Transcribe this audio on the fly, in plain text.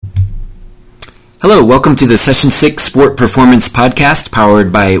Hello, welcome to the Session 6 Sport Performance Podcast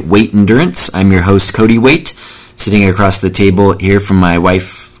powered by Weight Endurance. I'm your host, Cody Weight, sitting across the table here from my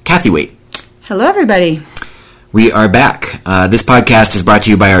wife, Kathy Weight. Hello, everybody. We are back. This podcast is brought to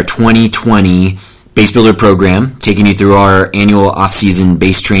you by our 2020 Base Builder program, taking you through our annual off-season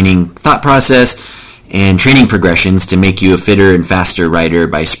base training thought process and training progressions to make you a fitter and faster rider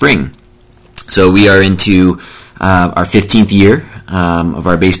by spring. So we are into our 15th year of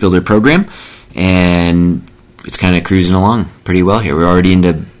our Base Builder program, and it's kind of cruising along pretty well here. We're already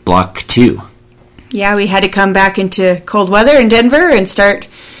into block 2. Yeah, we had to come back into cold weather in Denver and start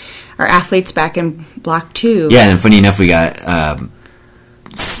our athletes back in block 2. Yeah, and funny enough, we got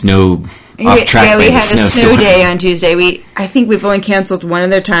snow off track. Yeah, we had a snow snowstorm day on Tuesday. I think we've only canceled one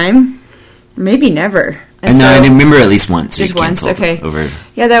other time, maybe never. And no, I remember at least once. Just once, okay. Over.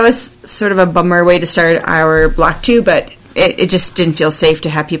 Yeah, that was sort of a bummer way to start our block 2, but it just didn't feel safe to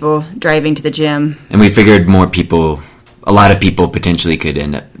have people driving to the gym. And we figured a lot of people potentially could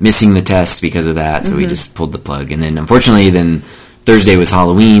end up missing the test because of that, so we just pulled the plug. And then, unfortunately, Thursday was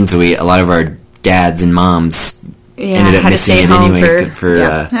Halloween, so a lot of our dads and moms ended up missing it anyway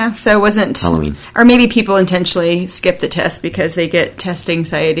for so it wasn't Halloween. Or maybe people intentionally skip the test because they get test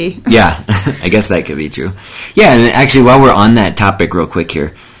anxiety. Yeah, I guess that could be true. Yeah, and actually, while we're on that topic real quick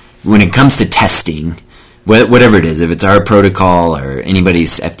here, when it comes to testing, whatever it is, if it's our protocol or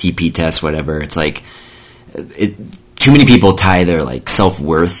anybody's FTP test, whatever, it's like too many people tie their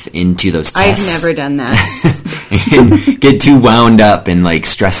self-worth into those tests. I've never done that. And get too wound up and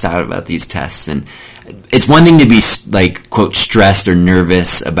stressed out about these tests. And it's one thing to be quote stressed or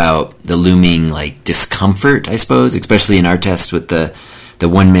nervous about the looming discomfort, I suppose, especially in our test with the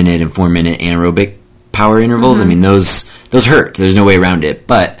 1 minute and 4 minute anaerobic power intervals. I mean, those hurt. There's no way around it.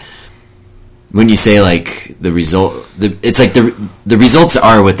 But when you say the result, it's the results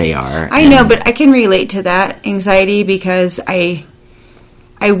are what they are. I know, but I can relate to that anxiety because I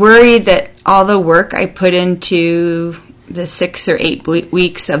worry that all the work I put into the 6 or 8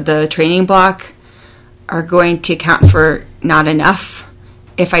 weeks of the training block are going to count for not enough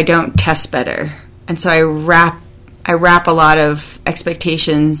if I don't test better. And so I wrap a lot of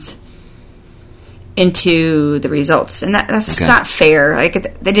expectations into the results, and that's not fair.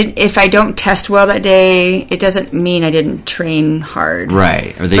 If I don't test well that day, it doesn't mean I didn't train hard,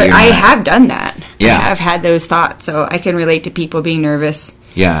 right? But I have done that. Yeah, I've had those thoughts, so I can relate to people being nervous.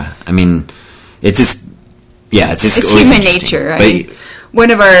 Yeah, I mean, it's human nature.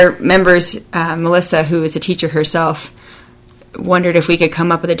 One of our members, Melissa, who is a teacher herself, wondered if we could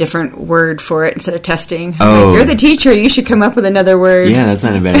come up with a different word for it instead of testing. You're the teacher; you should come up with another word. Yeah, that's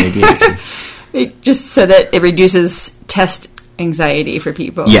not a bad idea, actually. Just so that it reduces test anxiety for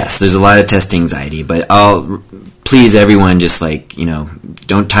people. Yes, there's a lot of test anxiety, but I'll please everyone just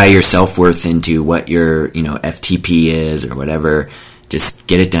don't tie your self-worth into what your FTP is or whatever. Just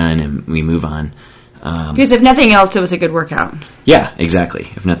get it done and we move on. Because if nothing else, it was a good workout. Yeah, exactly.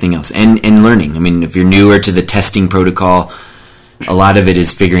 If nothing else. And learning. I mean, if you're newer to the testing protocol, a lot of it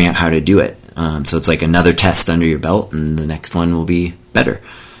is figuring out how to do it. So it's like another test under your belt, and the next one will be better.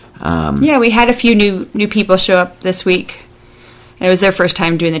 We had a few new people show up this week, and it was their first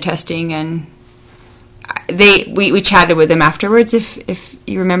time doing the testing, and we chatted with them afterwards, if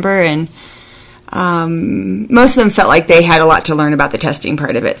you remember, and most of them felt like they had a lot to learn about the testing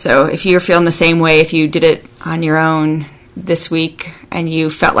part of it. So if you're feeling the same way, if you did it on your own this week and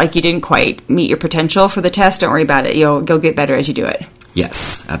you felt like you didn't quite meet your potential for the test, don't worry about it. You'll get better as you do it.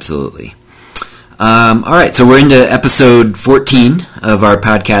 Yes, absolutely. All right, so we're into episode 14 of our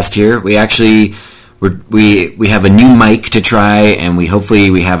podcast here. We actually we have a new mic to try, and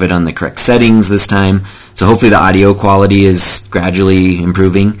hopefully we have it on the correct settings this time. So hopefully the audio quality is gradually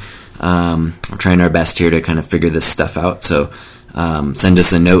improving. We're trying our best here to kind of figure this stuff out. So send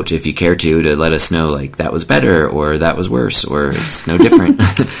us a note if you care to let us know that was better or that was worse or it's no different.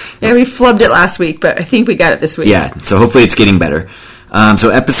 Yeah, we flubbed it last week, but I think we got it this week. Yeah, so hopefully it's getting better. So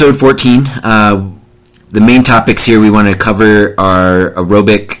episode 14, the main topics here we want to cover are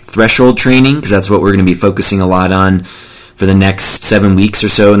aerobic threshold training, because that's what we're going to be focusing a lot on for the next 7 weeks or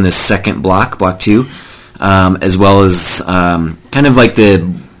so in this second block 2, as well as kind of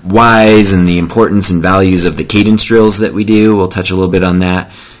the whys and the importance and values of the cadence drills that we do. We'll touch a little bit on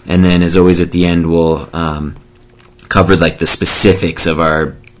that. And then, as always, at the end, we'll cover the specifics of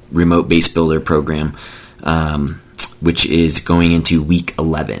our remote base builder program, which is going into week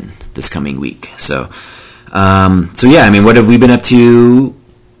 11 this coming week. So yeah, I mean, what have we been up to?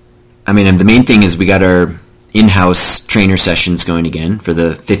 I mean, the main thing is we got our in-house trainer sessions going again for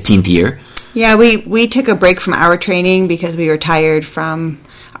the 15th year. Yeah, we took a break from our training because we were tired from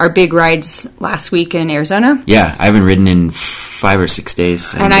our big rides last week in Arizona. Yeah, I haven't ridden in 5 or 6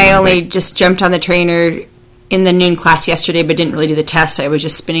 days. And I only just jumped on the trainer in the noon class yesterday, but didn't really do the test. I was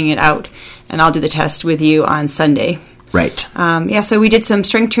just spinning it out, and I'll do the test with you on Sunday. Right. So we did some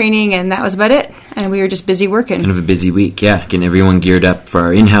strength training, and that was about it. And we were just busy working. Kind of a busy week, yeah. Getting everyone geared up for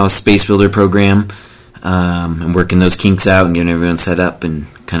our in-house Space Builder program, and working those kinks out and getting everyone set up and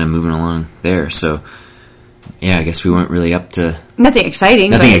kind of moving along there. So, yeah, I guess we weren't really up to... Nothing exciting.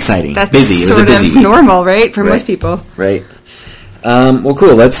 Nothing exciting. That's busy. It was a busy sort of week. Normal, right, for most people. Right. Well,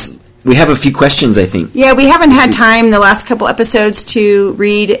 cool. We have a few questions, I think. Yeah, we haven't had time the last couple episodes to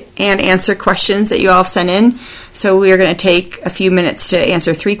read and answer questions that you all have sent in. So we are going to take a few minutes to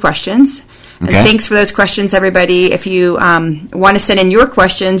answer 3 questions. Okay. And thanks for those questions, everybody. If you want to send in your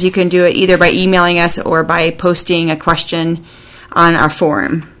questions, you can do it either by emailing us or by posting a question on our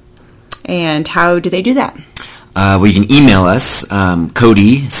forum. And how do they do that? Well, you can email us,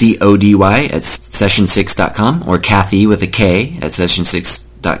 Cody, C-O-D-Y, at session6.com, or Kathy with a K at session6.com.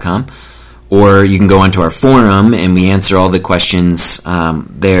 Or you can go onto our forum, and we answer all the questions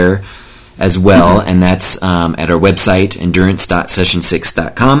there as well, and that's at our website,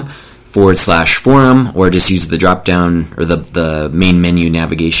 endurance.session6.com/forum, or just use the drop-down or the main menu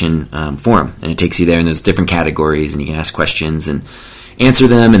navigation forum, and it takes you there, and there's different categories, and you can ask questions and answer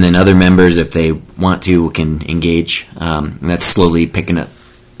them, and then other members, if they want to, can engage. And that's slowly picking up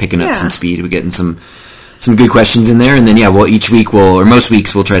some speed. We're getting some good questions in there, and then most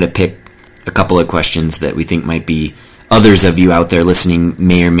weeks we'll try to pick a couple of questions that we think might be others of you out there listening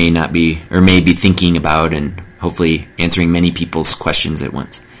may or may not be, or may be thinking about, and hopefully answering many people's questions at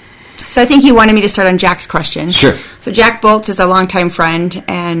once. So I think you wanted me to start on Jack's question. Sure. So Jack Boltz is a longtime friend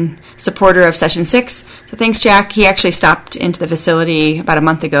and supporter of Session 6. So thanks, Jack. He actually stopped into the facility about a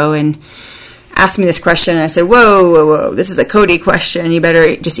month ago and asked me this question. And I said, whoa, this is a Cody question. You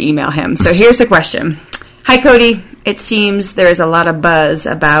better just email him. So here's the question. Hi, Cody. It seems there is a lot of buzz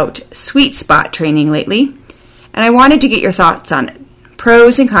about sweet spot training lately, and I wanted to get your thoughts on it,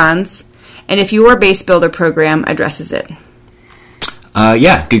 pros and cons, and if your base builder program addresses it.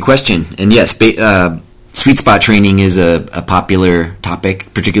 Yeah, good question. And yes, sweet spot training is a popular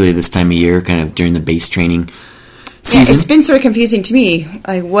topic, particularly this time of year, kind of during the base training season. Yeah, it's been sort of confusing to me.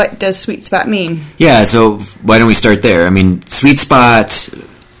 Like, what does sweet spot mean? Yeah, so why don't we start there? I mean, sweet spot,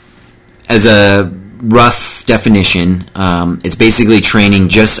 as a rough definition, it's basically training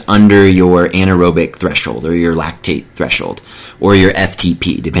just under your anaerobic threshold or your lactate threshold or your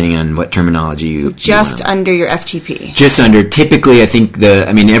FTP, depending on what terminology you just under your FTP. Just under. Typically, I think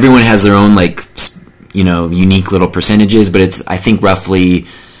everyone has their own unique little percentages, but it's, I think, roughly,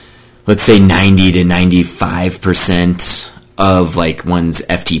 let's say 90 to 95% of one's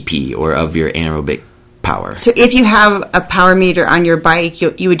FTP or of your anaerobic power. So if you have a power meter on your bike,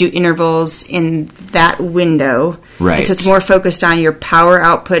 you would do intervals in that window. Right. And so it's more focused on your power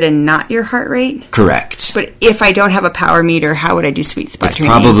output and not your heart rate? Correct. But if I don't have a power meter, how would I do sweet spot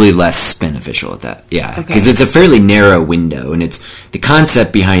training? It's probably less beneficial at that. Yeah. Okay. Because it's a fairly narrow window, and the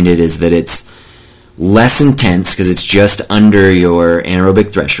concept behind it is that it's less intense because it's just under your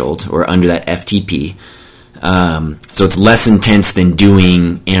anaerobic threshold or under that FTP. So it's less intense than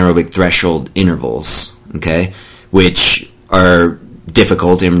doing anaerobic threshold intervals, okay, which are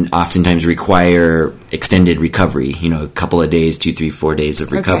difficult and oftentimes require extended recovery, a couple of days, 2, 3, 4 days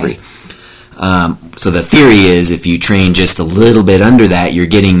of recovery. Okay. So the theory is if you train just a little bit under that, you're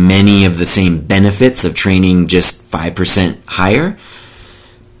getting many of the same benefits of training just 5% higher,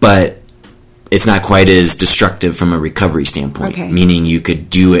 but it's not quite as destructive from a recovery standpoint, okay. Meaning you could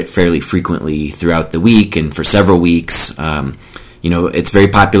do it fairly frequently throughout the week and for several weeks. It's very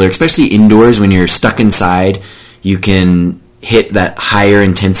popular, especially indoors when you're stuck inside. You can hit that higher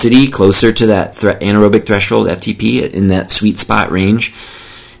intensity closer to that anaerobic threshold, FTP, in that sweet spot range.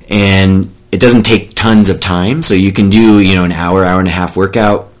 And it doesn't take tons of time. So you can do, an hour and a half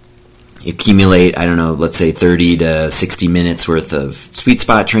workout, accumulate, let's say 30 to 60 minutes worth of sweet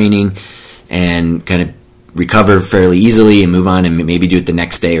spot training, and kind of recover fairly easily and move on and maybe do it the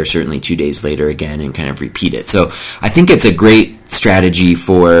next day or certainly 2 days later again and kind of repeat it. So I think it's a great strategy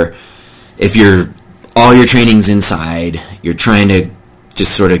for if all your training's inside, you're trying to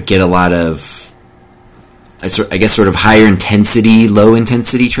just sort of get a lot of, I guess, sort of higher intensity, low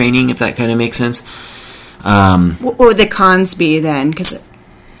intensity training, if that kind of makes sense. What would the cons be then? Because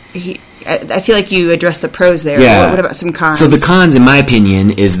I feel like you addressed the pros there. Yeah. What about some cons? So the cons, in my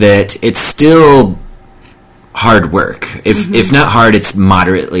opinion, is that it's still hard work. If not hard, it's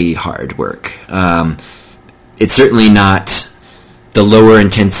moderately hard work. It's certainly not the lower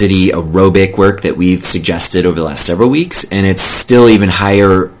intensity aerobic work that we've suggested over the last several weeks, and it's still even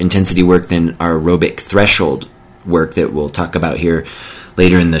higher intensity work than our aerobic threshold work that we'll talk about here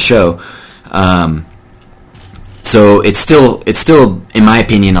later in the show. So it's still, in my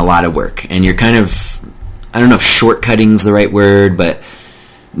opinion, a lot of work, and you're kind of, I don't know if shortcutting's the right word, but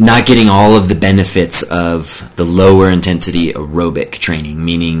not getting all of the benefits of the lower intensity aerobic training,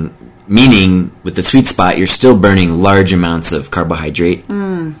 meaning with the sweet spot, you're still burning large amounts of carbohydrate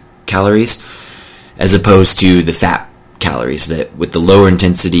calories, as opposed to the fat calories that with the lower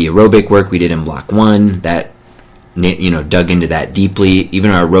intensity aerobic work we did in block 1, that dug into that deeply.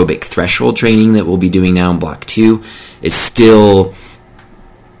 Even our aerobic threshold training that we'll be doing now in block 2 is still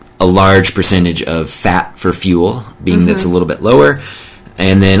a large percentage of fat for fuel, being that's a little bit lower.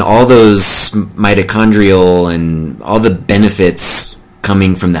 And then all those mitochondrial and all the benefits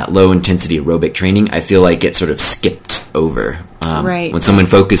coming from that low intensity aerobic training, I feel like get sort of skipped over when someone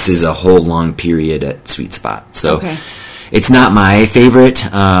focuses a whole long period at sweet spot. So it's not my favorite.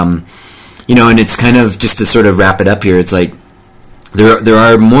 And it's kind of, just to sort of wrap it up here, it's like there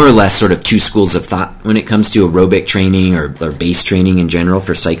are more or less sort of two schools of thought when it comes to aerobic training or base training in general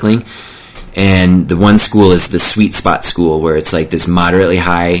for cycling. And the one school is the sweet spot school, where it's like this moderately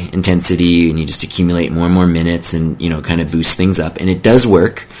high intensity and you just accumulate more and more minutes and, kind of boost things up. And it does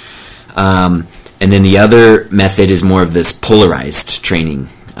work. And then the other method is more of this polarized training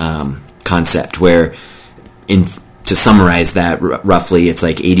concept, where to summarize that roughly, it's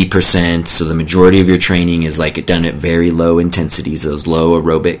like 80%. So the majority of your training is like done at very low intensities, those low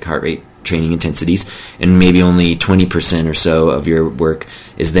aerobic heart rate training intensities, and maybe only 20% or so of your work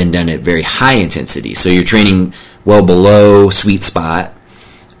is then done at very high intensity. So you're training well below sweet spot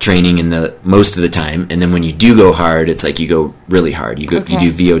training in the most of the time, and then when you do go hard, it's like you go really hard. You do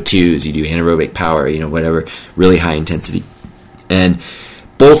VO2s, you do anaerobic power, whatever, really high intensity. And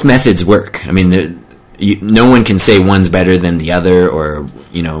both methods work. I mean, no one can say one's better than the other, or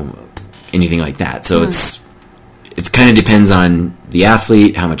anything like that. So it kind of depends on the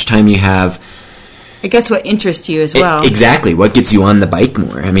athlete, how much time you have. I guess what interests you as well. Exactly. What gets you on the bike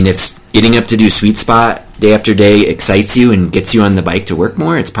more? I mean, if getting up to do sweet spot day after day excites you and gets you on the bike to work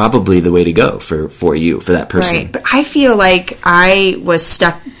more, it's probably the way to go for you, for that person. Right. But I feel like I was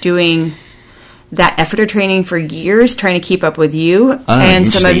stuck doing that effort training for years, trying to keep up with you and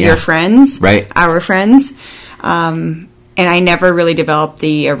some of your friends, our friends. And I never really developed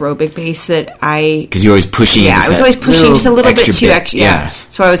the aerobic base that because you're always pushing. Yeah, I was always pushing just a little bit too extra. Yeah.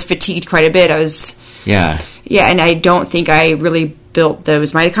 So I was fatigued quite a bit. And I don't think I really built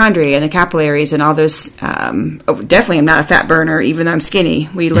those mitochondria and the capillaries and all those. Definitely, I'm not a fat burner, even though I'm skinny.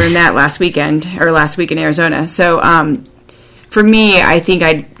 We learned that last week in Arizona. So for me, I think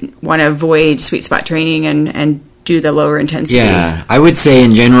I'd want to avoid sweet spot training and do the lower intensity. Yeah, I would say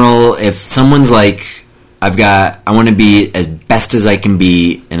in general, if someone's like, I want to be as best as I can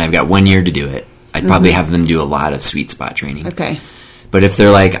be, and I've got 1 year to do it, I'd probably have them do a lot of sweet spot training. Okay. But if they're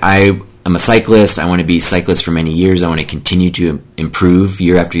like, I'm a cyclist, I want to be a cyclist for many years, I want to continue to improve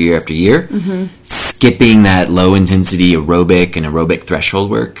year after year after year, skipping that low intensity aerobic and aerobic threshold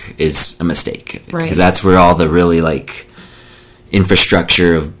work is a mistake. Right. Because that's where all the really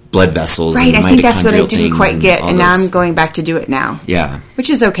infrastructure of blood vessels and I think that's what I didn't quite get, and now I'm going back to do it now. Yeah. Which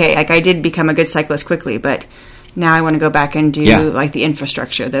is okay. I did become a good cyclist quickly, but now I want to go back and do the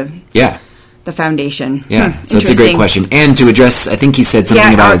infrastructure, the foundation. Yeah. So it's a great question. And to address, I think he said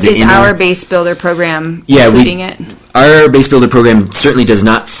something about is our base builder program including it? Our base builder program certainly does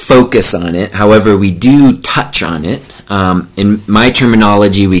not focus on it. However, we do touch on it. In my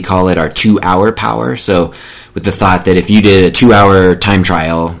terminology, we call it our 2-hour power. So with the thought that if you did a 2-hour time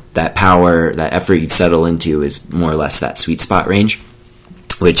trial, that power, that effort you'd settle into is more or less that sweet spot range,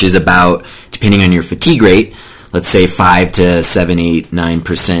 which is about, depending on your fatigue rate, let's say 5 to 7, 8,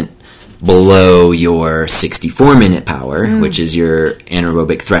 9% below your 64-minute power, which is your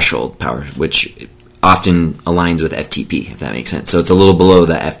anaerobic threshold power, which often aligns with FTP, if that makes sense. So it's a little below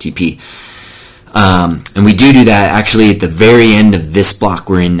the FTP. And we do that actually at the very end of this block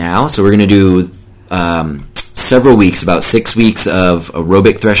we're in now. So we're going to do several weeks, about 6 weeks of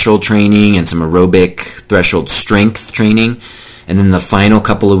aerobic threshold training and some aerobic threshold strength training. And then the final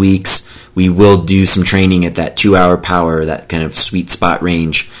couple of weeks, we will do some training at that 2-hour power, that kind of sweet spot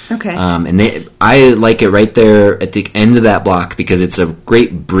range. Okay. I like it right there at the end of that block because it's a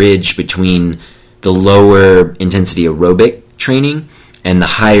great bridge between the lower intensity aerobic training and the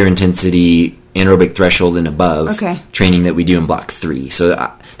higher intensity anaerobic threshold and above training that we do in block 3. So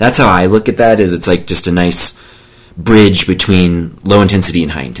that's how I look at that, is it's like just a nice bridge between low intensity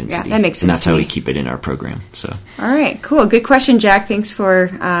and high intensity. Yeah, that makes sense. And that's to how me. we keep it in our program. So, all right, cool. Good question, Jack. Thanks for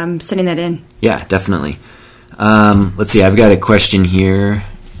sending that in. Yeah, definitely. Let's see. I've got a question here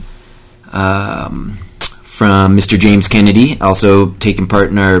from Mr. James Kennedy, also taking part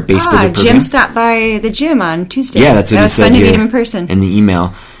in our base builder program. Jim stopped by the gym on Tuesday. Yeah, that's what he said. That was fun to meet him in person. In the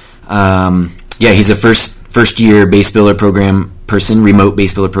email. Yeah, he's a first year base builder program person, remote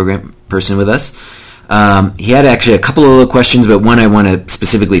base builder program person with us. He had actually a couple of little questions, but one I want to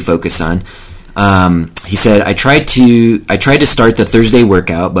specifically focus on. He said, I tried to start the Thursday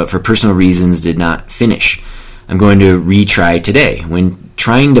workout, but for personal reasons did not finish. I'm going to retry today. When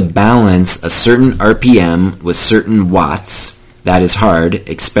trying to balance a certain RPM with certain watts, that is hard,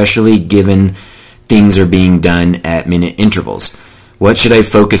 especially given things are being done at minute intervals. What should I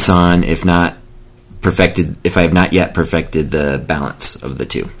focus on if I have not yet perfected the balance of the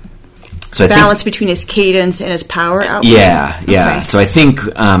two? So balance between his cadence and his power output? Yeah. Okay. So I think,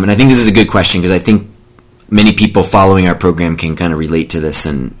 and I think this is a good question because I think many people following our program can kind of relate to this,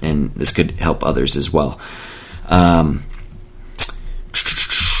 and this could help others as well.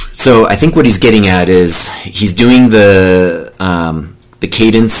 So I think what he's getting at is he's doing the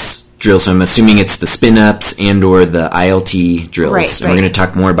cadence drill. So I'm assuming it's the spin ups and or the ILT drills. Right, and we're going to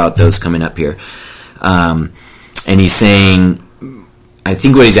talk more about those coming up here. And he's saying, I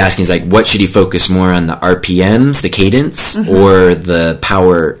think what he's asking is like, what should he focus more on, the RPMs, the cadence, or the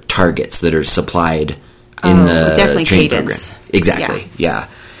power targets that are supplied in the training cadence. program? Exactly. Yeah.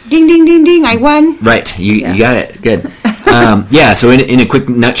 Ding, ding, ding, ding, I won. Right. You got it. Good. So in a quick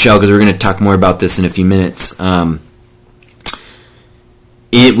nutshell, because we're going to talk more about this in a few minutes, when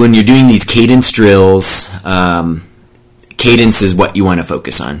you're doing these cadence drills, cadence is what you want to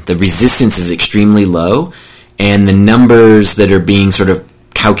focus on. The resistance is extremely low, and the numbers that are being sort of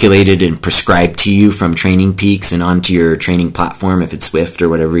calculated and prescribed to you from Training Peaks and onto your training platform, if it's Swift or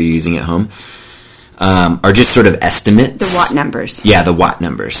whatever you're using at home, are just sort of estimates. The watt numbers. Yeah, the watt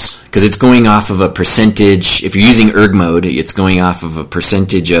numbers. Because it's going off of a percentage. If you're using erg mode, it's going off of a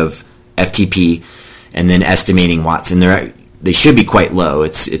percentage of FTP and then estimating watts. And they should be quite low.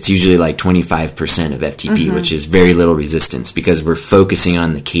 It's usually like 25% of FTP, which is very little resistance because we're focusing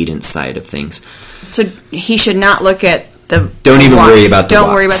on the cadence side of things. So he should not look at the Don't even watts. worry about the watts.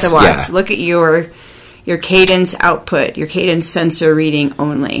 Don't worry about the watts. Yeah. Look at your cadence output, your cadence sensor reading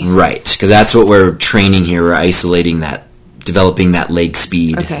only. Right, because that's what we're training here. We're isolating that, developing that leg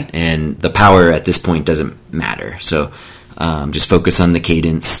speed. Okay. And the power at this point doesn't matter. So just focus on the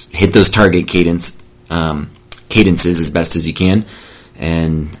cadence. Hit those target cadences as best as you can,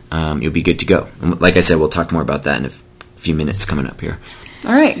 and you'll be good to go. And like I said, we'll talk more about that in a few minutes coming up here.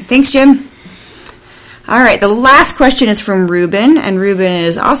 All right. Thanks, Jim. All right. The last question is from Ruben, and Ruben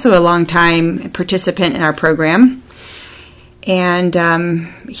is also a longtime participant in our program. And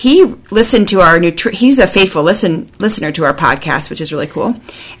he listened to he's a faithful listener to our podcast, which is really cool.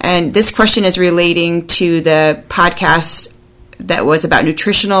 And this question is relating to the podcast that was about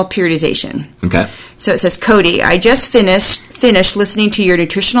nutritional periodization. Okay. So it says, Cody, I just finished listening to your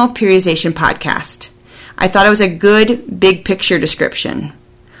nutritional periodization podcast. I thought it was a good big picture description.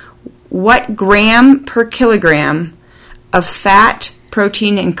 What gram per kilogram of fat,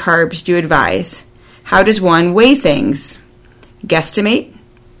 protein, and carbs do you advise? How does one weigh things? Guesstimate?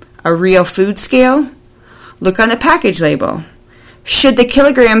 A real food scale? Look on the package label. Should the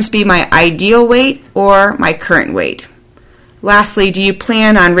kilograms be my ideal weight or my current weight? Lastly, do you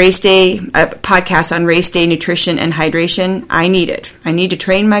plan on race day, a podcast on race day nutrition and hydration? I need it. I need to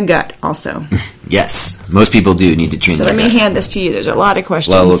train my gut also. Yes, most people do need to train their gut. So let me hand this to you. There's a lot of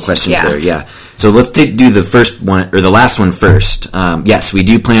questions. A lot of questions there, yeah. So let's do the first one, or the last one first. Yes, we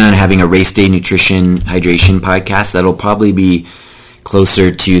do plan on having a race day nutrition hydration podcast. That'll probably be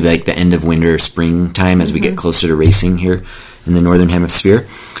closer to like the end of winter, spring time as we get closer to racing here in the Northern Hemisphere.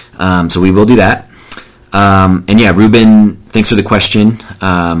 So we will do that. And yeah, Ruben, thanks for the question.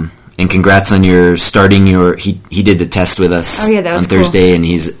 And congrats on your starting he did the test with us on Thursday, cool. And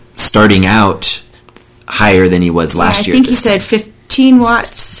he's starting out higher than he was last year. I think he said 15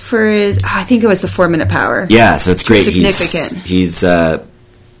 watts for his, I think it was the 4-minute power. Yeah, so it's great. Significant. He's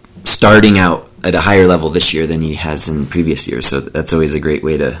starting out at a higher level this year than he has in previous years. So that's always a great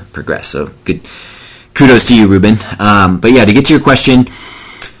way to progress. So good. Kudos to you, Ruben. But yeah, to get to your question,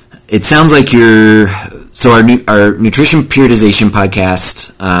 it sounds like our nutrition periodization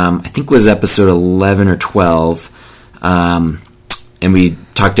podcast, I think was episode 11 or 12, and we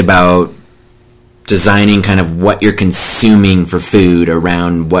talked about designing kind of what you're consuming for food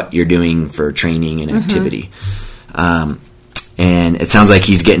around what you're doing for training and activity. And it sounds like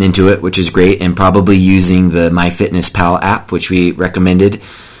he's getting into it, which is great, and probably using the MyFitnessPal app, which we recommended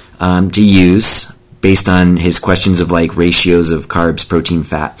to use based on his questions of like ratios of carbs, protein,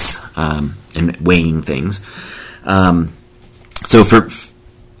 fats, and weighing things. I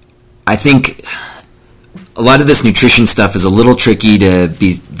think a lot of this nutrition stuff is a little tricky to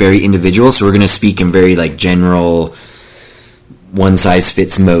be very individual, so we're going to speak in very like general, one size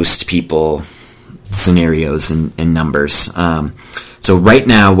fits most people scenarios and numbers. So right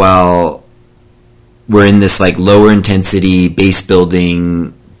now, while we're in this like lower intensity base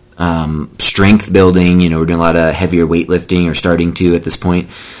building, strength building, we're doing a lot of heavier weightlifting or starting to at this point,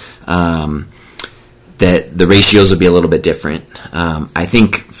 that the ratios will be a little bit different. I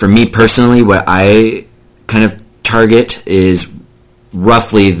think for me personally, what I kind of target is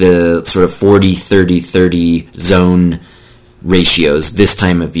roughly the sort of 40-30-30 zone ratios this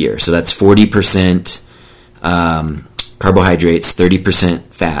time of year. So that's 40% carbohydrates, 30%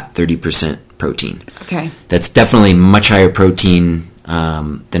 fat, 30% protein. Okay. That's definitely much higher protein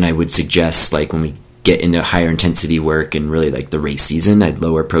than I would suggest, like when we get into higher intensity work and really like the race season. I'd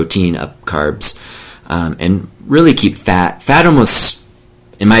lower protein, up carbs, and really keep fat. Fat almost,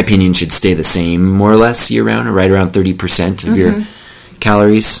 in my opinion, should stay the same more or less year round, or right around 30% of your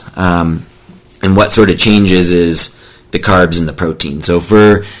calories. And what sort of changes is the carbs and the protein. So if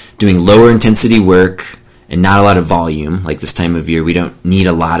we're doing lower intensity work and not a lot of volume, like this time of year, we don't need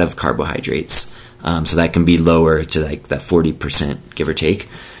a lot of carbohydrates. So that can be lower to like that 40%, give or take.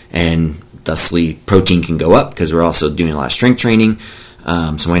 And thusly, protein can go up because we're also doing a lot of strength training.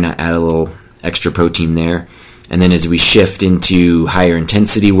 So why not add a little extra protein there? And then as we shift into higher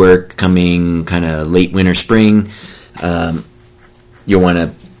intensity work coming kind of late winter, spring, you'll want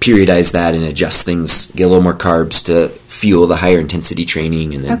to periodize that and adjust things, get a little more carbs to fuel the higher intensity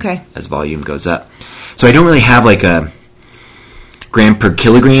training, and then as volume goes up. So I don't really have like a gram per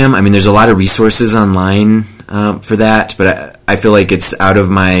kilogram. I mean, there's a lot of resources online for that, but I feel like it's out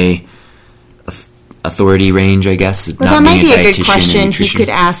of my authority range, I guess. Well, that might be a good question. You could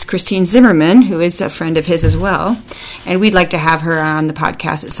ask Christine Zimmerman, who is a friend of his as well, and we'd like to have her on the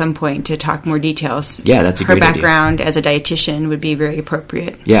podcast at some point to talk more details. Yeah, that's a great idea. Her background as a dietitian would be very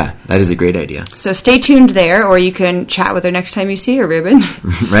appropriate. Yeah, that is a great idea. So stay tuned there, or you can chat with her next time you see her, Ruben.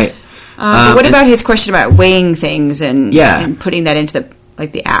 Right. But what about his question about weighing things and putting that into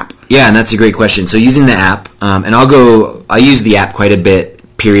the app? Yeah, and that's a great question. So using the app, and I use the app quite a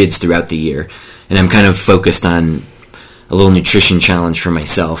bit, periods throughout the year. And I'm kind of focused on a little nutrition challenge for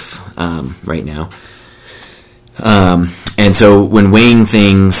myself right now. And so when weighing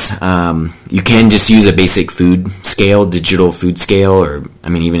things, you can just use a basic food scale, digital food scale, or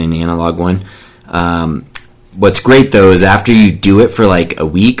even an analog one. What's great though is after you do it for like a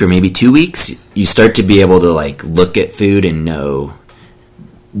week or maybe 2 weeks, you start to be able to like look at food and know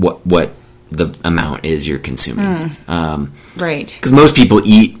what the amount is you're consuming. Right. Because most people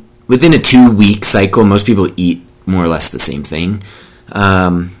eat. Within a 2-week cycle, most people eat more or less the same thing.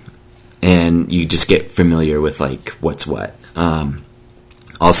 And you just get familiar with, like, what's what.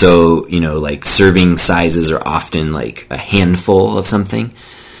 Also, like, serving sizes are often, like, a handful of something.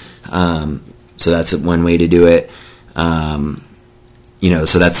 So that's one way to do it.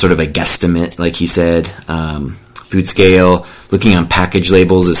 So that's sort of a guesstimate, like he said. Food scale, looking on package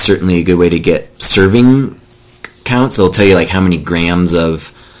labels is certainly a good way to get serving counts. They'll tell you, like, how many grams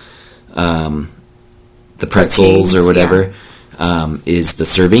of the pretzels or whatever is the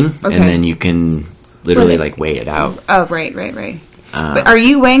serving, and then you can literally like weigh it out. Oh, right. But are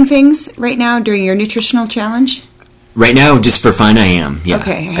you weighing things right now during your nutritional challenge? Right now, just for fun, I am. Yeah.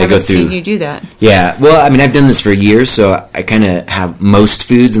 Okay, I haven't seen you do that. Yeah, well, I've done this for years, so I kind of have most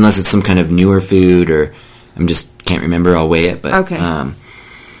foods, unless it's some kind of newer food or can't remember. I'll weigh it, but I kind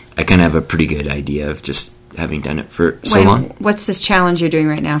of have a pretty good idea of just having done it for so long. What's this challenge you're doing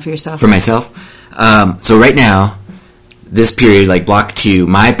right now for yourself? For myself? So right now, this period, like block 2,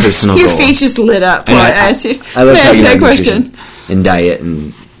 my personal goal... Your face just lit up. I love talking about nutrition and diet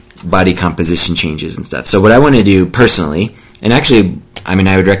and body composition changes and stuff. So what I want to do personally, and actually, I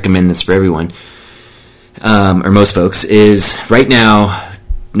would recommend this for everyone, or most folks, is right now,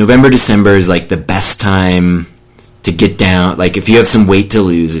 November, December is like the best time to get down. Like if you have some weight to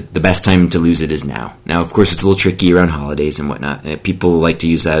lose, the best time to lose it is now. Now, of course, it's a little tricky around holidays and whatnot. People like to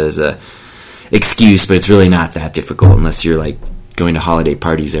use that as a excuse, but it's really not that difficult unless you're like going to holiday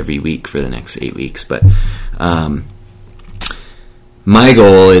parties every week for the next 8 weeks. But my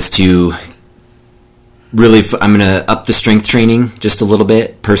goal is to really, I'm going to up the strength training just a little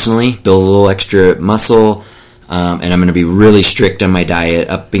bit personally, build a little extra muscle, And I'm going to be really strict on my diet,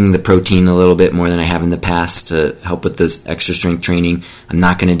 upping the protein a little bit more than I have in the past to help with this extra strength training. I'm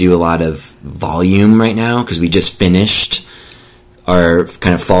not going to do a lot of volume right now because we just finished our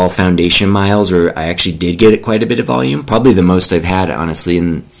kind of fall foundation miles, where I actually did get quite a bit of volume, probably the most I've had, honestly,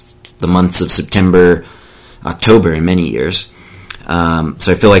 in the months of September, October in many years.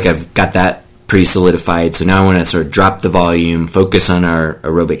 So I feel like I've got that pretty solidified. So now I want to sort of drop the volume, focus on our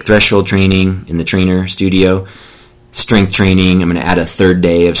aerobic threshold training in the trainer studio, strength training. I'm going to add a third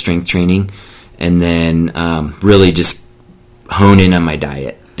day of strength training, and then really just hone in on my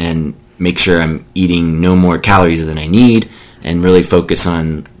diet and make sure I'm eating no more calories than I need, and really focus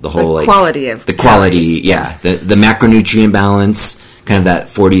on the whole quality of the quality, the macronutrient balance, kind of that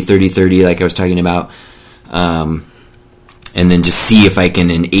 40-30-30 like I was talking about, and then just see if I can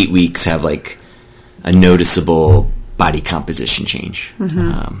in 8 weeks have like a noticeable body composition change.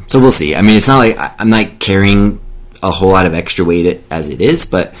 So we'll see. I mean, it's not like I'm not carrying a whole lot of extra weight as it is,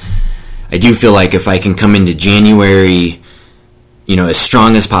 but I do feel like if I can come into January, as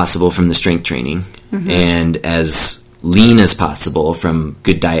strong as possible from the strength training and as lean as possible from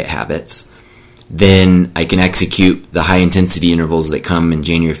good diet habits, then I can execute the high intensity intervals that come in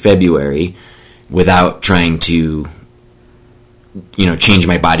January, February without trying to, change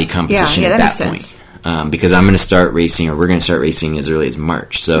my body composition at that point. Because I'm going to start racing, or we're going to start racing as early as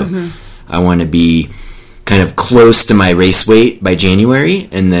March. So I want to be kind of close to my race weight by January,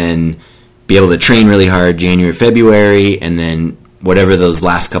 and then be able to train really hard January, February, and then whatever those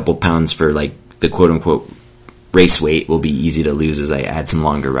last couple pounds for like the quote unquote race weight will be easy to lose as I add some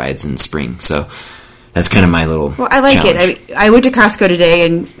longer rides in spring. So that's kind of my little I like challenge. it. I went to Costco today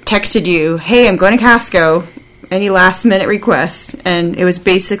and texted you, hey, I'm going to Costco. Any last minute requests? And it was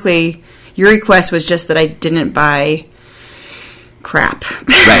basically, your request was just that I didn't buy crap.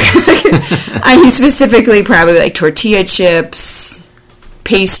 Right. I mean, specifically probably like tortilla chips,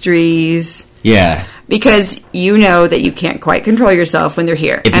 pastries. Yeah. Because you know that you can't quite control yourself when they're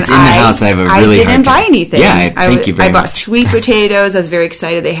here. If it's in the house, I have a really hard time. I didn't buy anything. Yeah, thank you very much. I bought sweet potatoes. I was very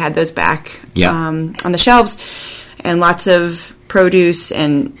excited. They had those back on the shelves. And lots of produce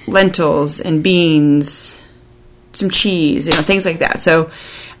and lentils and beans, some cheese, things like that. So,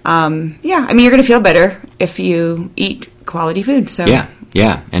 I mean, you're going to feel better if you eat quality food. So Yeah.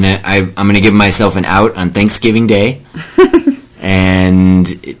 And I'm going to give myself an out on Thanksgiving Day.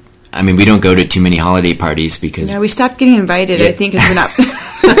 And I mean, we don't go to too many holiday parties because... No, we stopped getting invited, I think, because we're not...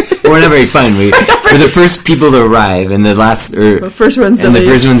 We're not very fun. We're the first people to arrive, and the first ones to leave. The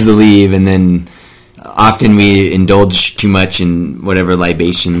first ones to leave, and then often we indulge too much in whatever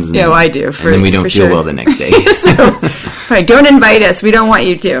libations. And, I do. And then we don't feel well the next day. So, right, don't invite us. We don't want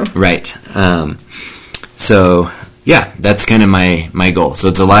you to. Right. So, that's kind of my goal. So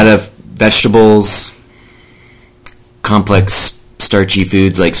it's a lot of vegetables, complex starchy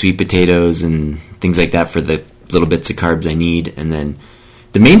foods like sweet potatoes and things like that for the little bits of carbs I need. And then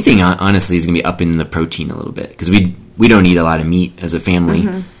the main thing, honestly, is going to be upping the protein a little bit because we don't eat a lot of meat as a family.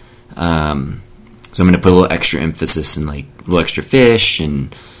 So I'm going to put a little extra emphasis in like a little extra fish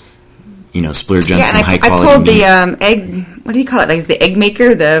and splurge on some high quality I pulled meat. the egg. What do you call it? Like the egg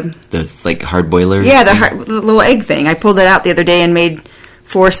maker, the like hard boiler. Yeah, the little egg thing. I pulled it out the other day and made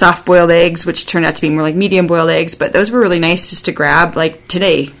 4 soft-boiled eggs, which turned out to be more like medium-boiled eggs. But those were really nice just to grab. Like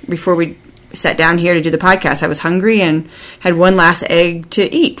today, before we sat down here to do the podcast, I was hungry and had one last egg to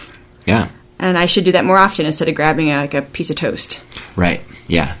eat. Yeah. And I should do that more often instead of grabbing a piece of toast. Right.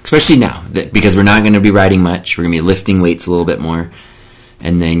 Yeah. Especially now, because we're not going to be riding much. We're going to be lifting weights a little bit more.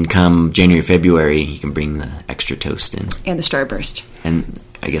 And then come January, February, you can bring the extra toast in. And the Starburst. And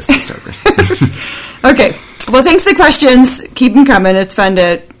I guess the Starburst. Okay. Well, thanks for the questions. Keep them coming. It's fun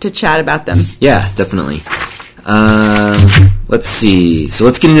to chat about them. Yeah, definitely. Let's see. So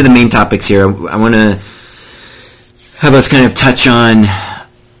let's get into the main topics here. I want to have us kind of touch on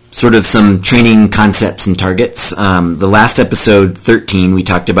sort of some training concepts and targets. The last episode, 13, we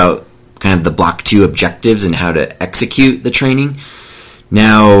talked about kind of the Block 2 objectives and how to execute the training.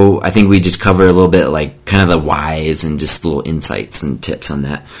 Now, I think we just cover a little bit like kind of the whys and just little insights and tips on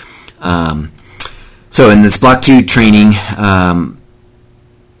that. So in this Block 2 training,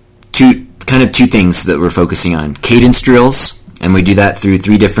 two things that we're focusing on. Cadence drills, and we do that through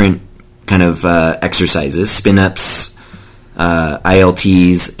 3 different kind of exercises: spin-ups,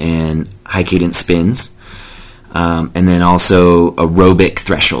 ILTs, and high cadence spins. And then also aerobic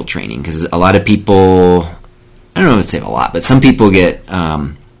threshold training, because a lot of people, I don't know if to say a lot, but some people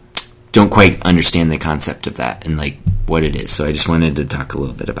don't quite understand the concept of that and like what it is. So I just wanted to talk a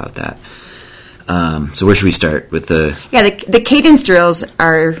little bit about that. So where should we start with the... Yeah, the cadence drills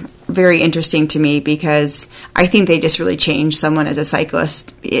are very interesting to me because I think they just really change someone as a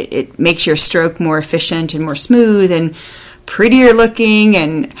cyclist. It makes your stroke more efficient and more smooth and prettier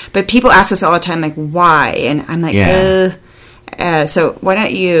looking. But people ask us all the time, like, why? And I'm like, so why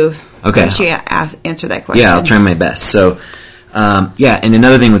don't you answer that question? Yeah, I'll try my best. So, and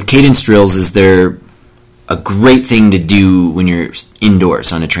another thing with cadence drills is they're a great thing to do when you're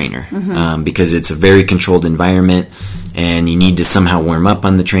indoors on a trainer, because it's a very controlled environment and you need to somehow warm up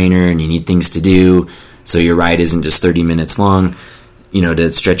on the trainer and you need things to do so your ride isn't just 30 minutes long,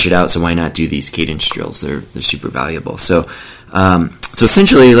 to stretch it out. So why not do these cadence drills? They're super valuable. So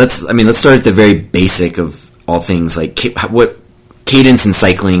essentially let's start at the very basic of all things, like what cadence and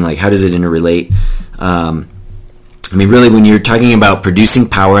cycling, like how does it interrelate? Really, when you're talking about producing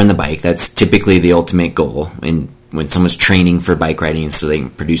power on the bike, that's typically the ultimate goal. And when someone's training for bike riding, so they can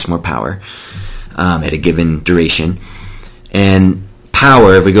produce more power at a given duration. And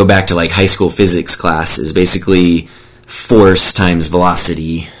power, if we go back to like high school physics class, is basically force times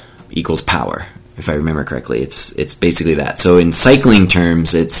velocity equals power. If I remember correctly, it's basically that. So in cycling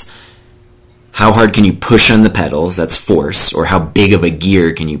terms, it's how hard can you push on the pedals? That's force. Or how big of a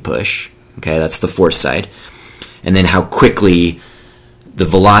gear can you push? Okay, that's the force side. And then how quickly the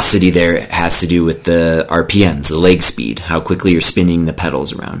velocity there has to do with the RPMs, the leg speed, how quickly you're spinning the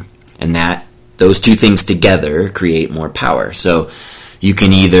pedals around. And those two things together create more power. So you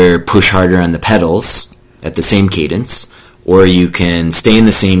can either push harder on the pedals at the same cadence, or you can stay in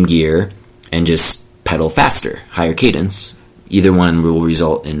the same gear and just pedal faster, higher cadence. Either one will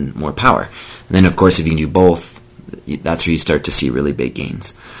result in more power. And then, of course, if you can do both, that's where you start to see really big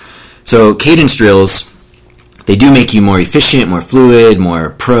gains. So cadence drills, they do make you more efficient, more fluid,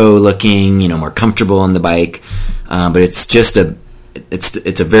 more pro-looking, more comfortable on the bike. But it's just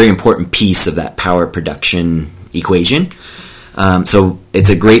it's a very important piece of that power production equation. So it's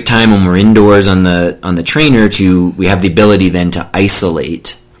a great time when we're indoors on the trainer we have the ability then to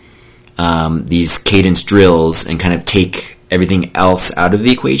isolate these cadence drills and kind of take everything else out of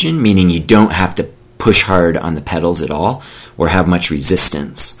the equation, meaning you don't have to push hard on the pedals at all or have much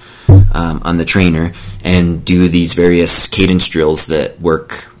resistance on the trainer, and do these various cadence drills that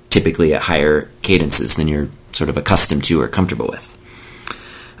work typically at higher cadences than you're sort of accustomed to or comfortable with.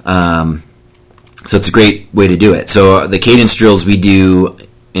 So it's a great way to do it. So the cadence drills we do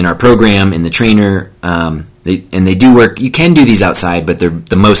in our program, in the trainer, they do work. You can do these outside, but they're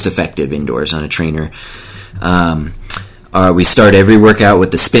the most effective indoors on a trainer. We start every workout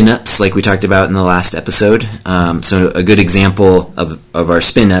with the spin-ups, like we talked about in the last episode. So a good example of our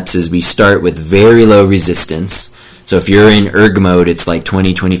spin-ups is we start with very low resistance. So if you're in erg mode, it's like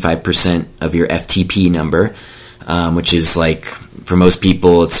 20-25% of your FTP number, which is like, for most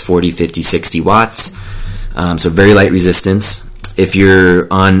people, it's 40, 50, 60 watts. So very light resistance. If you're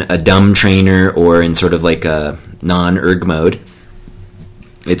on a dumb trainer or in sort of like a non-erg mode,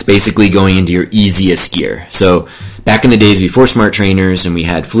 it's basically going into your easiest gear. So back in the days before smart trainers and we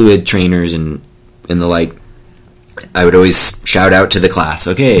had fluid trainers and the like, I would always shout out to the class,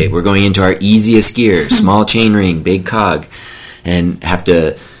 okay, we're going into our easiest gear, small chainring, big cog, and have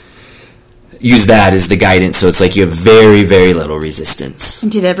to use that as the guidance. So it's like you have very, very little resistance.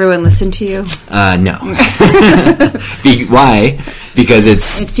 Did everyone listen to you? No. Why? Because it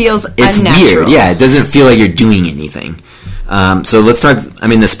feels it's unnatural. Weird. Yeah, it doesn't feel like you're doing anything. So let's talk,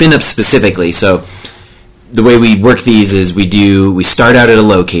 the spin-ups specifically. So the way we work these is we start out at a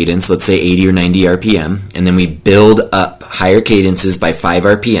low cadence, let's say 80 or 90 RPM, and then we build up higher cadences by 5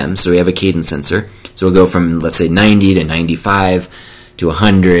 RPM. So we have a cadence sensor. So we'll go from, let's say, 90 to 95 to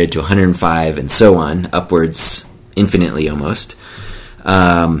 100 to 105 and so on, upwards infinitely almost,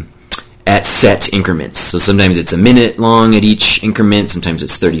 at set increments. So sometimes it's a minute long at each increment, sometimes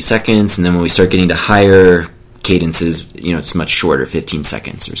it's 30 seconds, and then when we start getting to higher cadences, it's much shorter, 15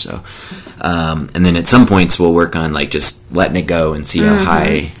 seconds or so. And then at some points we'll work on like just letting it go and see how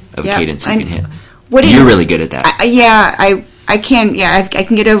high of cadence you can hit. You're really good at that. I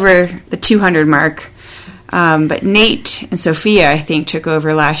can get over the 200 mark. But Nate and Sophia, I think, took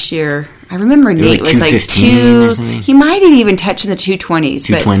over last year. I remember Nate was like 2. He might have even touched in the 220s.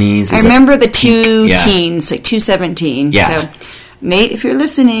 220s. I remember the two teens, like 217. Yeah. So, Nate, if you're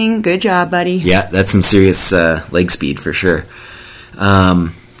listening, good job, buddy. Yeah, that's some serious leg speed for sure. So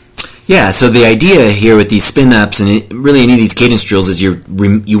the idea here with these spin-ups and really any of these cadence drills is you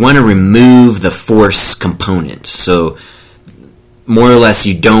want to remove the force component. So more or less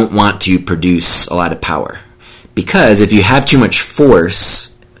you don't want to produce a lot of power. Because if you have too much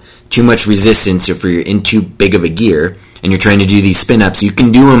force, too much resistance, if you're in too big of a gear and you're trying to do these spin-ups, you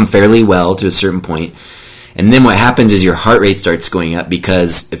can do them fairly well to a certain point. And then what happens is your heart rate starts going up,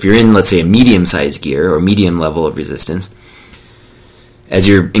 because if you're in, let's say, a medium-sized gear or medium level of resistance, as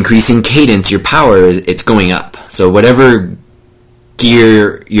you're increasing cadence, your power, it's going up. So whatever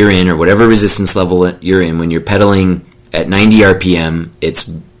gear you're in or whatever resistance level you're in, when you're pedaling at 90 RPM,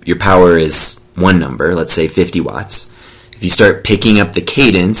 your power is one number, let's say 50 watts. If you start picking up the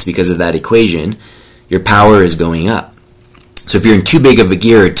cadence because of that equation, your power is going up. So if you're in too big of a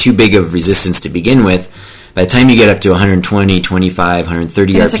gear or too big of resistance to begin with, by the time you get up to 120, 25,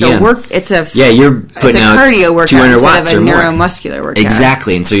 130 RPM, you're putting out cardio workout 200 watts of a or more. Neuromuscular workout.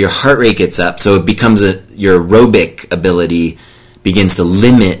 Exactly, and so your heart rate gets up, so it becomes your aerobic ability begins to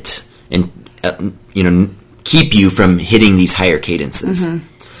limit and keep you from hitting these higher cadences. Mm-hmm.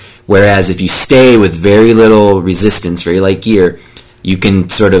 Whereas if you stay with very little resistance, very light gear, you can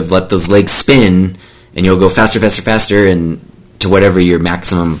sort of let those legs spin, and you'll go faster, faster, faster, and to whatever your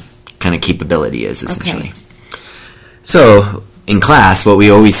maximum kind of capability is, essentially. Okay. So, in class, what we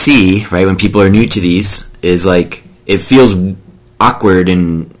always see, right, when people are new to these, is like, it feels awkward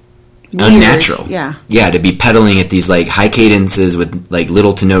and weird. Unnatural. Yeah, to be pedaling at these like high cadences with like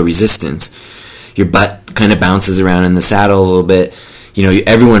little to no resistance. Your butt kind of bounces around in the saddle a little bit.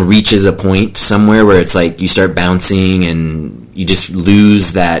 Everyone reaches a point somewhere where it's like you start bouncing and you just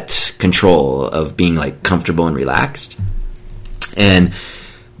lose that control of being like comfortable and relaxed. And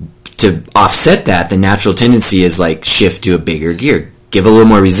to offset that, the natural tendency is like shift to a bigger gear. Give a little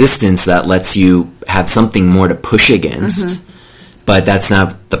more resistance that lets you have something more to push against. Mm-hmm. But that's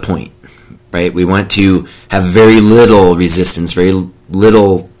not the point, right? We want to have very little resistance, very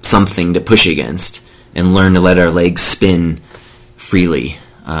little something to push against, and learn to let our legs spin freely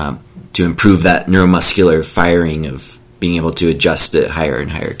to improve that neuromuscular firing of being able to adjust to higher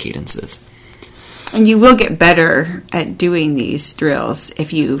and higher cadences. And you will get better at doing these drills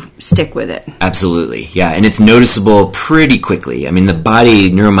if you stick with it. Absolutely, yeah. And it's noticeable pretty quickly. I mean, the body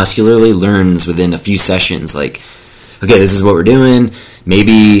neuromuscularly learns within a few sessions, like, okay, this is what we're doing.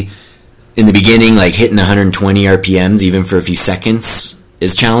 Maybe in the beginning, like hitting 120 RPMs, even for a few seconds,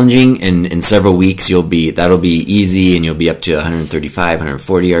 is challenging. And in several weeks, that'll be easy, and you'll be up to 135,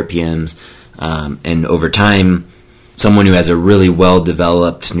 140 RPMs. And over time, someone who has a really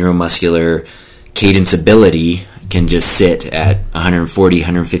well-developed neuromuscular cadence ability can just sit at 140,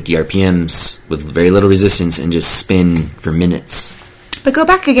 150 RPMs with very little resistance and just spin for minutes. But go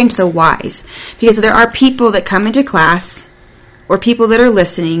back again to the whys, because there are people that come into class or people that are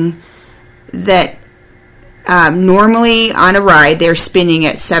listening that normally on a ride they're spinning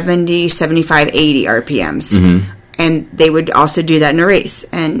at 70, 75, 80 RPMs. Mm-hmm. And they would also do that in a race.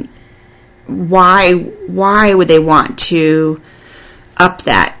 And why would they want to up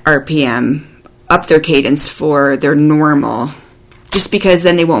that RPM, up their cadence for their normal? Just because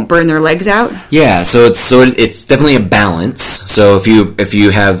then they won't burn their legs out? Yeah, so it's definitely a balance. So if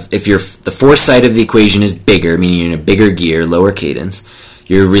the force side of the equation is bigger, meaning you're in a bigger gear, lower cadence,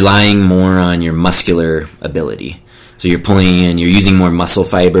 you're relying more on your muscular ability. So you're using more muscle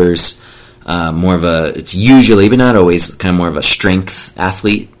fibers, it's usually, but not always, kind of more of a strength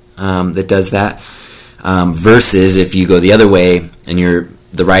athlete that does that. Versus if you go the other way and you're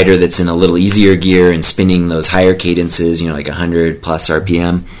the rider that's in a little easier gear and spinning those higher cadences, like 100 plus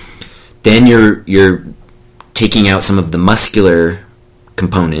RPM, then you're taking out some of the muscular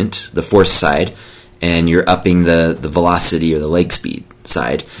component, the force side, and you're upping the velocity or the leg speed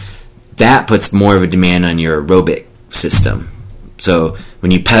side. That puts more of a demand on your aerobic system. So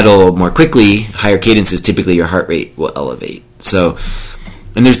when you pedal more quickly, higher cadences, typically your heart rate will elevate. So,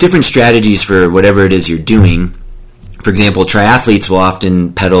 and there's different strategies for whatever it is you're doing. For example, triathletes will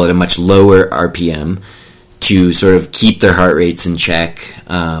often pedal at a much lower RPM to sort of keep their heart rates in check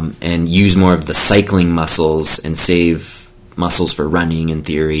and use more of the cycling muscles and save muscles for running in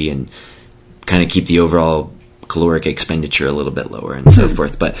theory, and kind of keep the overall caloric expenditure a little bit lower and so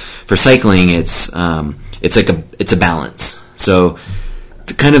forth. But for cycling, it's a balance. So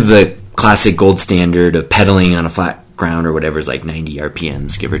kind of the classic gold standard of pedaling on a flat ground or whatever is like 90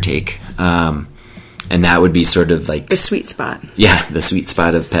 RPMs, give or take. And that would be sort of like the sweet spot. Yeah, the sweet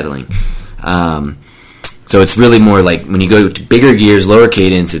spot of pedaling. So it's really more like when you go to bigger gears, lower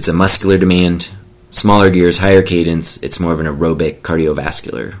cadence, it's a muscular demand. Smaller gears, higher cadence, it's more of an aerobic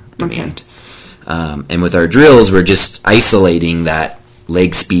cardiovascular demand. Okay. And with our drills, we're just isolating that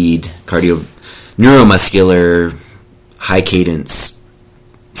leg speed, neuromuscular, high cadence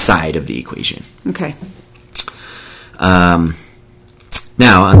side of the equation. Okay. Now,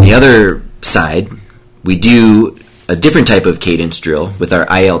 on the other side, we do a different type of cadence drill with our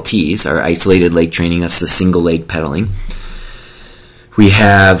ILTs, our isolated leg training. That's the single leg pedaling. we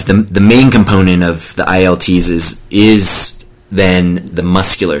have the main component of the ILTs is then the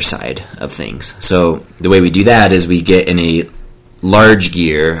muscular side of things. So the way we do that is we get in a large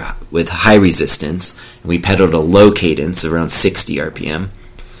gear with high resistance, and we pedal at a low cadence around 60 RPM.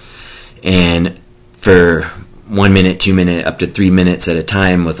 And for 1 minute, 2 minute, up to 3 minutes at a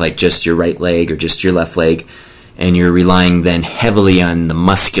time with like just your right leg or just your left leg, and you're relying then heavily on the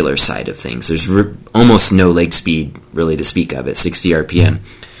muscular side of things. There's almost no leg speed really to speak of at 60 RPM.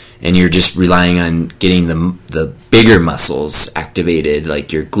 And you're just relying on getting the bigger muscles activated,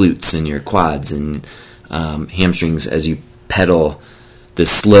 like your glutes and your quads and hamstrings as you pedal the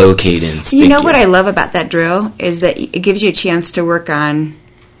slow cadence. You know what I love about that drill is that it gives you a chance to work on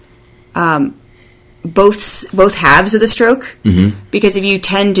both halves of the stroke. Mm-hmm. Because if you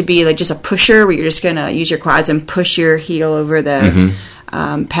tend to be like just a pusher where you're just going to use your quads and push your heel over the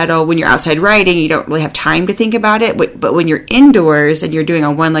pedal when you're outside riding, you don't really have time to think about it. But when you're indoors and you're doing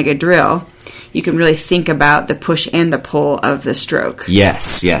a one-legged drill, you can really think about the push and the pull of the stroke.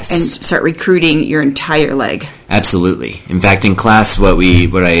 Yes. And start recruiting your entire leg. Absolutely. In fact, in class, what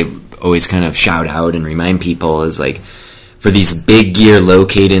I always kind of shout out and remind people is like, for these big gear, low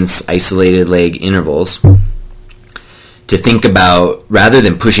cadence, isolated leg intervals, to think about, rather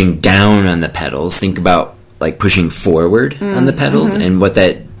than pushing down on the pedals, think about like pushing forward on the pedals. And what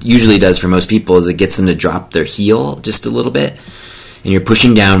that usually does for most people is it gets them to drop their heel just a little bit. And you're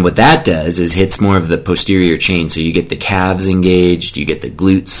pushing down. What that does is hits more of the posterior chain. So you get the calves engaged, you get the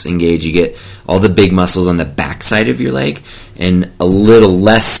glutes engaged, you get all the big muscles on the back side of your leg, and a little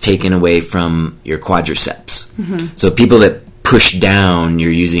less taken away from your quadriceps. So people that push down,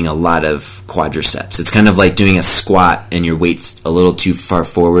 you're using a lot of quadriceps. It's kind of like doing a squat and your weight's a little too far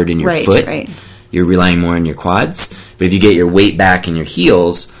forward in your foot. Right. You're relying more on your quads. But if you get your weight back in your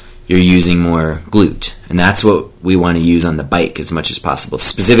heels, you're using more glute. And that's what we want to use on the bike as much as possible,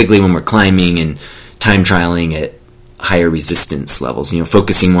 specifically when we're climbing and time trialing at higher resistance levels,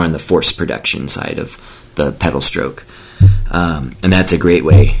 focusing more on the force production side of the pedal stroke. And that's a great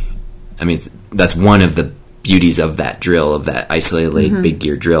way. I mean, that's one of the beauties of that drill, of that isolated leg big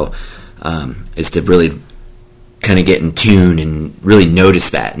gear drill, is to really kind of get in tune and really notice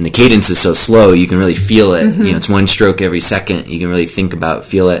that. And the cadence is so slow, you can really feel it. It's one stroke every second. You can really think about,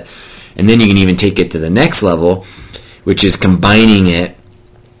 feel it. And then you can even take it to the next level, which is combining it.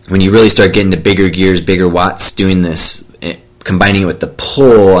 When you really start getting to bigger gears, bigger watts, doing this, combining it with the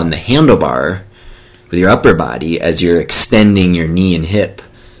pull on the handlebar with your upper body as you're extending your knee and hip,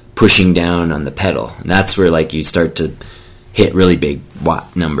 pushing down on the pedal. And that's where like you start to hit really big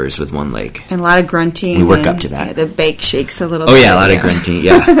watt numbers with one leg. And a lot of grunting. We work up to that. Yeah, the bake shakes a little bit. Oh yeah, a lot of grunting,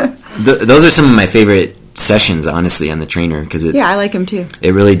 yeah. Those are some of my favorite sessions, honestly, on the trainer. Yeah, I like them too.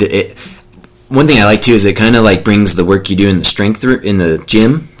 It really... One thing I like too is it kind of like brings the work you do in the strength in the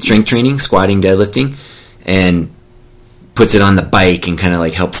gym, strength training, squatting, deadlifting, and puts it on the bike and kind of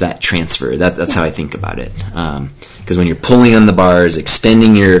like helps that transfer. That's how I think about it. Because when you're pulling on the bars,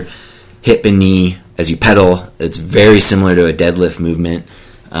 extending your hip and knee as you pedal, it's very similar to a deadlift movement,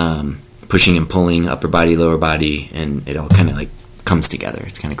 pushing and pulling, upper body, lower body, and it all kind of like comes together.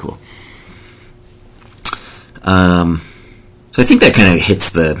 It's kind of cool. So I think that kind of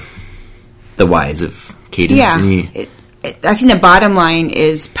hits the whys of cadence. Yeah, I think the bottom line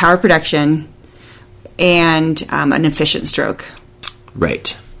is power production and an efficient stroke.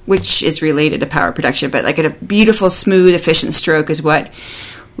 Right. Which is related to power production, but like a beautiful, smooth, efficient stroke is what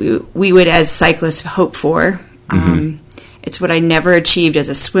we would as cyclists hope for. It's what I never achieved as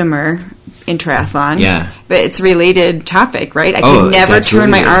a swimmer in triathlon. Yeah. But it's a related topic, right? I could never turn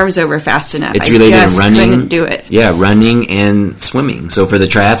my arms over fast enough. It's related to running. Couldn't do it. Yeah, running and swimming. So for the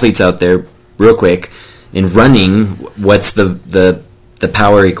triathletes out there, real quick, in running, what's the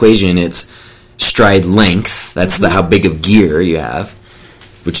power equation? It's stride length. That's how big of gear you have,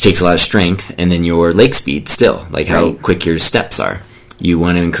 which takes a lot of strength, and then your leg speed still, like how quick your steps are. You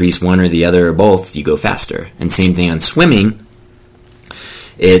want to increase one or the other or both, you go faster. And same thing on swimming.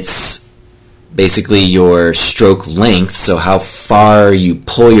 It's basically your stroke length, so how far you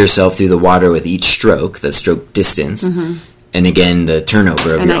pull yourself through the water with each stroke, the stroke distance, and again, the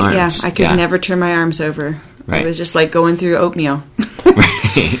turnover of your arms. Yeah, I could never turn my arms over. Right. It was just like going through oatmeal.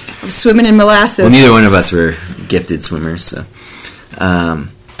 I was swimming in molasses. Well, neither one of us were gifted swimmers. So.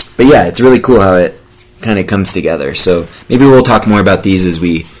 But yeah, it's really cool how it kind of comes together. So maybe we'll talk more about these as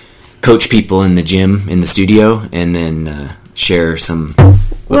we coach people in the gym, in the studio, and then share some...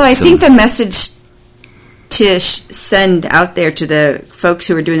 Well, I think the message to send out there to the folks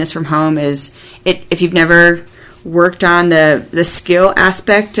who are doing this from home is if you've never worked on the skill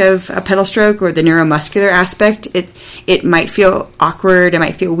aspect of a pedal stroke or the neuromuscular aspect, it might feel awkward. It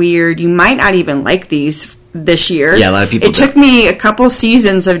might feel weird. You might not even like these this year. Yeah, a lot of people. It took me a couple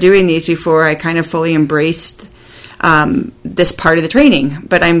seasons of doing these before I kind of fully embraced this part of the training.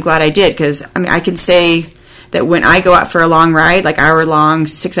 But I'm glad I did, because I mean, I can say that when I go out for a long ride, like hour-long,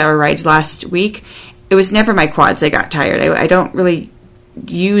 6-hour rides last week, it was never my quads that got tired. I don't really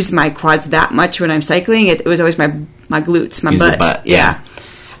use my quads that much when I'm cycling. It was always my glutes, my butt. Yeah.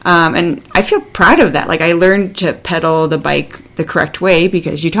 And I feel proud of that. Like, I learned to pedal the bike the correct way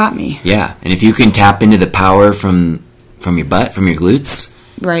because you taught me. Yeah, and if you can tap into the power from your butt, from your glutes,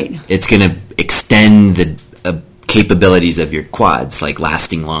 right, it's going to extend the capabilities of your quads, like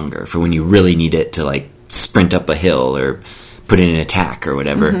lasting longer for when you really need it to like sprint up a hill or put in an attack or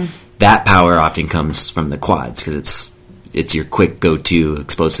whatever. Mm-hmm. That power often comes from the quads because it's your quick go-to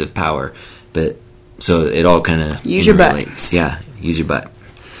explosive power. But so it all kind of use your butt. Yeah, use your butt.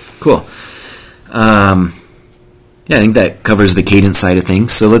 Cool. Yeah, I think that covers the cadence side of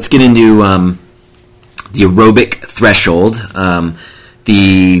things. So let's get into the aerobic threshold.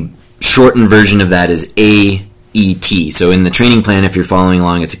 The shortened version of that is AET. So in the training plan, if you're following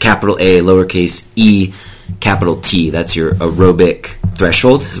along, it's a capital A, lowercase e, capital T. That's your aerobic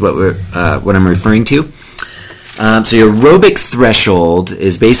threshold, is what I'm referring to. So your aerobic threshold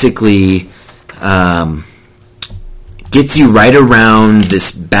is basically gets you right around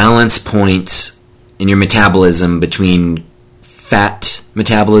this balance point in your metabolism between fat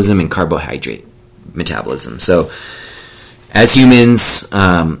metabolism and carbohydrate metabolism. So as humans,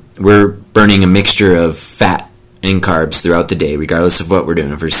 we're burning a mixture of fat and carbs throughout the day, regardless of what we're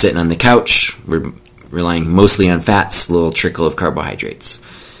doing. If we're sitting on the couch, we're relying mostly on fats, a little trickle of carbohydrates.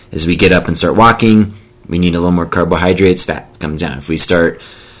 As we get up and start walking, we need a little more carbohydrates, fat comes down. If we start,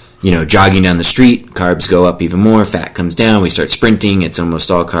 jogging down the street, carbs go up even more, fat comes down. We start sprinting, it's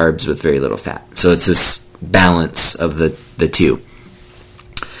almost all carbs with very little fat. So it's this balance of the two.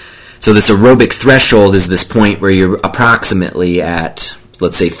 So this aerobic threshold is this point where you're approximately at,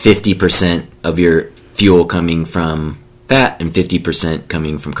 let's say, 50% of your fuel coming from fat and 50%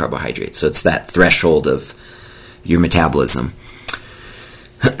 coming from carbohydrates. So it's that threshold of your metabolism.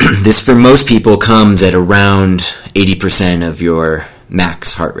 This, for most people, comes at around 80% of your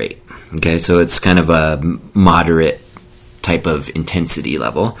max heart rate. Okay, so it's kind of a moderate type of intensity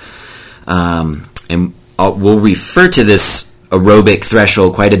level. And we'll refer to this aerobic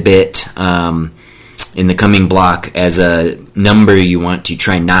threshold quite a bit in the coming block as a number you want to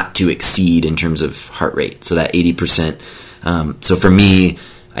try not to exceed in terms of heart rate. So that 80%. So for me,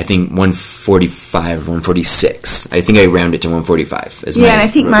 I think 145, 146. I think I round it to 145. And I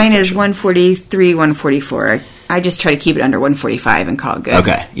think mine is 143, 144. I just try to keep it under 145 and call it good.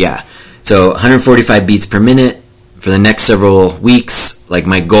 Okay, yeah. So 145 beats per minute for the next several weeks. Like,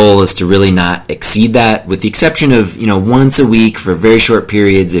 my goal is to really not exceed that, with the exception of, once a week for very short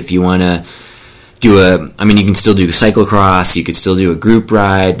periods. If you want to do you can still do cyclocross, you could still do a group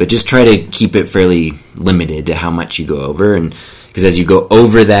ride, but just try to keep it fairly limited to how much you go over. And because as you go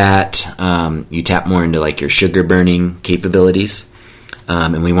over that, you tap more into like your sugar burning capabilities.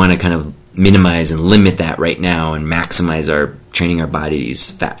 And we want to kind of minimize and limit that right now and maximize training our body to use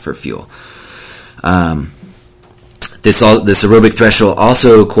fat for fuel. This aerobic threshold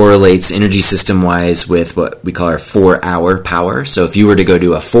also correlates energy system wise with what we call our 4-hour power. So if you were to go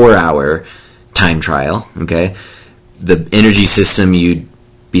do a 4-hour time trial, okay, the energy system you'd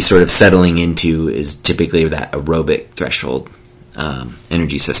be sort of settling into is typically that aerobic threshold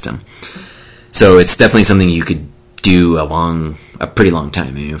energy system. So it's definitely something you could do a pretty long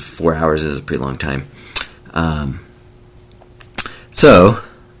time. 4 hours is a pretty long time. So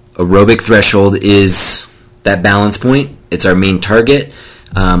aerobic threshold is that balance point. It's our main target.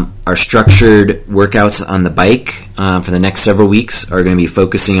 Our structured workouts on the bike for the next several weeks are going to be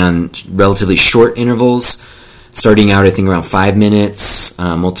focusing on relatively short intervals, starting out I think around 5 minutes,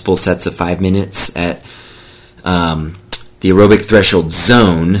 multiple sets of 5 minutes at the aerobic threshold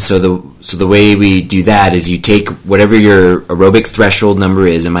zone. So the way we do that is you take whatever your aerobic threshold number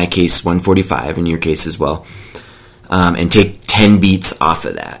is, in my case 145, in your case as well, and take 10 beats off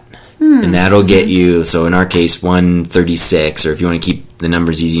of that. And that'll get you, so in our case, 136, or if you want to keep the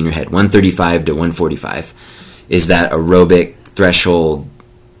numbers easy in your head, 135 to 145 is that aerobic threshold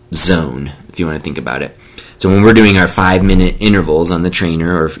zone, if you want to think about it. So when we're doing our 5-minute intervals on the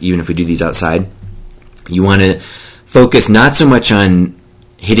trainer, or even if we do these outside, you want to focus not so much on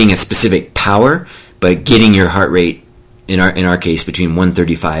hitting a specific power, but getting your heart rate, in our case, between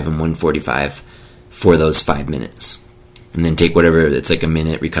 135 and 145 for those 5 minutes. and then take whatever, it's like a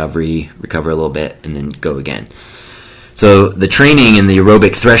minute recover a little bit, and then go again. So the training in the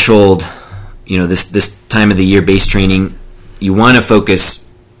aerobic threshold, this time of the year base training, you want to focus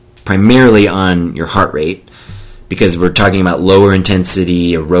primarily on your heart rate, because we're talking about lower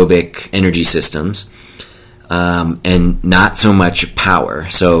intensity aerobic energy systems, and not so much power.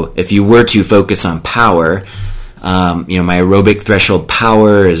 So if you were to focus on power, my aerobic threshold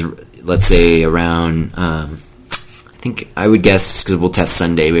power is, let's say, around, I think I would guess, because we'll test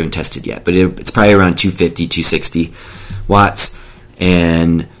Sunday, we haven't tested yet, but it's probably around 250, 260 watts.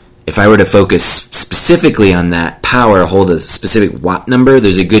 And if I were to focus specifically on that power, hold a specific watt number,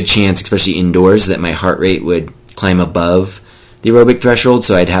 there's a good chance, especially indoors, that my heart rate would climb above the aerobic threshold,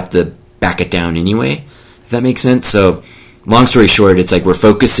 so I'd have to back it down anyway, if that makes sense. So long story short, it's like we're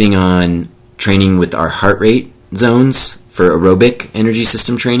focusing on training with our heart rate zones for aerobic energy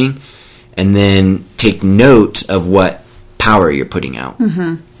system training, and then take note of what power you're putting out.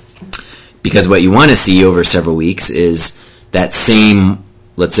 Mm-hmm. Because what you want to see over several weeks is that same,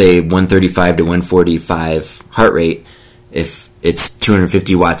 let's say, 135 to 145 heart rate. If it's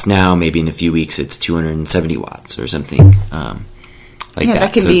 250 watts now, maybe in a few weeks it's 270 watts or something like that. Yeah,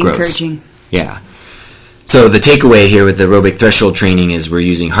 that can be encouraging. Yeah. So the takeaway here with the aerobic threshold training is we're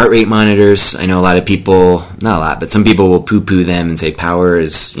using heart rate monitors. I know a lot of people, not a lot, but some people will poo-poo them and say power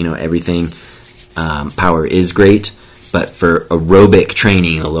is, everything. Power is great, but for aerobic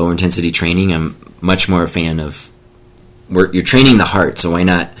training, a lower intensity training, I'm much more a fan of, you're training the heart, so why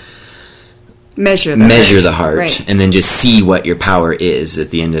not measure the heart, right, and then just see what your power is at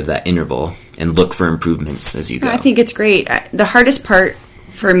the end of that interval and look for improvements as you go. I think it's great. The hardest part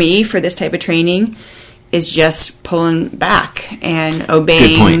for me for this type of training is just pulling back and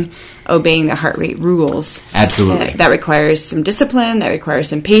obeying the heart rate rules. Absolutely. That requires some discipline, that requires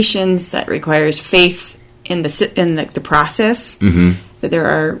some patience, that requires faith in the process, mm-hmm, that there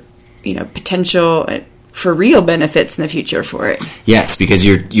are, potential for real benefits in the future for it. Yes, because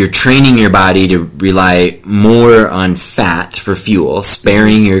you're training your body to rely more on fat for fuel,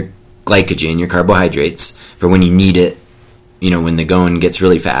 sparing your glycogen, your carbohydrates, for when you need it, when the going gets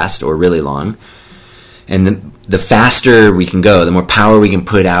really fast or really long. And the faster we can go, the more power we can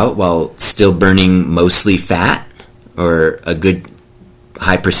put out while still burning mostly fat, or a good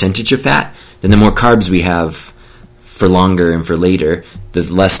high percentage of fat, then the more carbs we have for longer and for later, the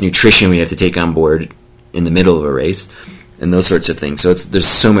less nutrition we have to take on board in the middle of a race, and those sorts of things. So there's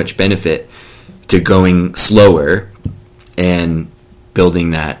so much benefit to going slower and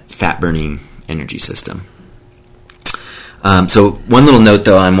building that fat-burning energy system. So one little note,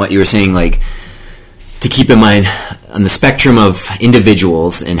 though, on what you were saying, to keep in mind, on the spectrum of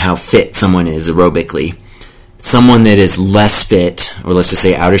individuals and how fit someone is aerobically, someone that is less fit, or let's just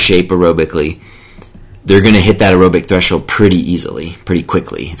say out of shape aerobically, they're going to hit that aerobic threshold pretty easily, pretty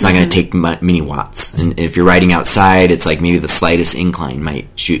quickly. It's not going to take many watts. And if you're riding outside, it's like maybe the slightest incline might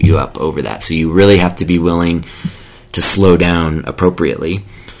shoot you up over that. So you really have to be willing to slow down appropriately.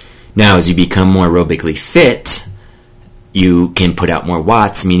 Now, as you become more aerobically fit, you can put out more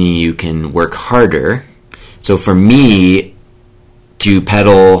watts, meaning you can work harder. So for me, to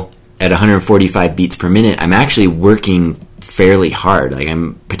pedal at 145 beats per minute, I'm actually working fairly hard.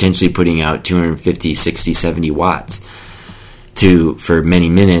 I'm potentially putting out 250, 60, 70 watts for many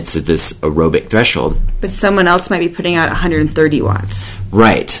minutes at this aerobic threshold. But someone else might be putting out 130 watts.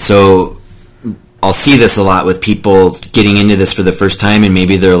 Right. So I'll see this a lot with people getting into this for the first time, and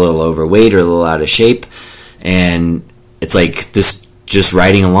maybe they're a little overweight or a little out of shape, and it's like this, just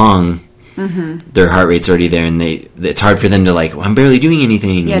riding along, mm-hmm, their heart rate's already there, and it's hard for them to I'm barely doing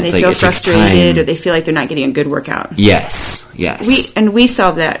anything. Yeah, they feel frustrated, or they feel like they're not getting a good workout. Yes. We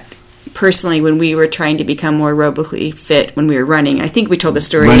saw that personally when we were trying to become more aerobically fit when we were running. I think we told the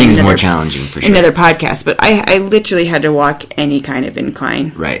story. Running's more challenging, for sure. In another podcast, but I literally had to walk any kind of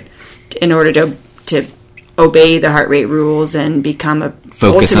incline. Right. In order to obey the heart rate rules and become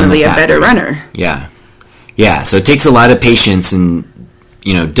ultimately a better runner. Yeah. Yeah, so it takes a lot of patience and,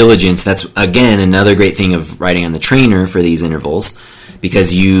 diligence. That's, again, another great thing of riding on the trainer for these intervals,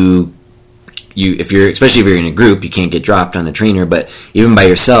 because you especially if you're in a group, you can't get dropped on the trainer, but even by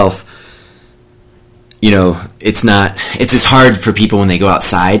yourself, it's just hard for people when they go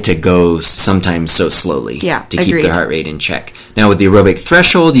outside to go sometimes so slowly to keep their heart rate in check. Now with the aerobic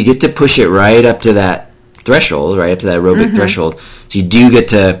threshold, you get to push it right up to that threshold, right up to that aerobic, mm-hmm, threshold. So you do get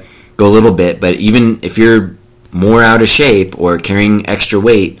to go a little bit, but even if you're more out of shape or carrying extra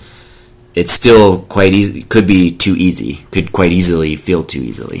weight, it's still quite easy. Could be too easy. Could quite easily feel too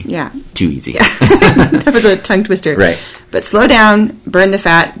easily. Yeah. Too easy. Yeah. That was a tongue twister. Right. But slow down, burn the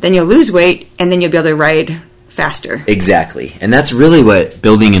fat, then you'll lose weight, and then you'll be able to ride faster. Exactly. And that's really what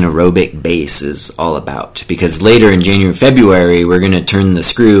building an aerobic base is all about. Because later in January, February, we're going to turn the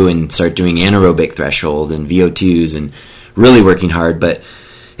screw and start doing anaerobic threshold and VO2s and really working hard. But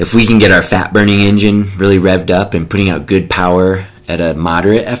if we can get our fat-burning engine really revved up and putting out good power at a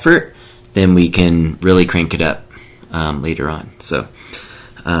moderate effort, then we can really crank it up later on. So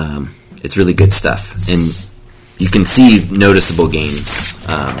it's really good stuff. And you can see noticeable gains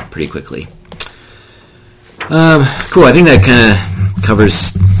pretty quickly. Cool. I think that kind of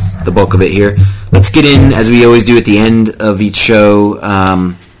covers the bulk of it here. Let's get in, as we always do at the end of each show,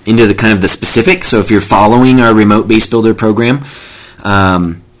 into the kind of the specifics. So if you're following our remote base builder program,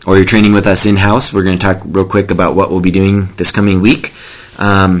 or you're training with us in-house, we're going to talk real quick about what we'll be doing this coming week.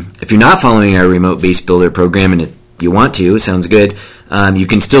 If you're not following our remote base builder program, and if you want to, it sounds good, you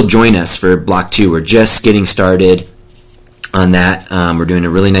can still join us for Block 2. We're just getting started on that. We're doing a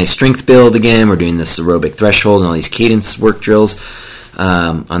really nice strength build again. We're doing this aerobic threshold and all these cadence work drills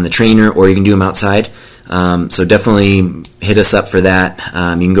on the trainer, or you can do them outside. So definitely hit us up for that.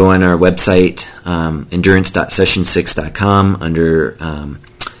 You can go on our website, endurance.session6.com, under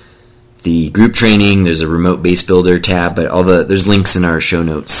the group training. There's a remote base builder tab, but there's links in our show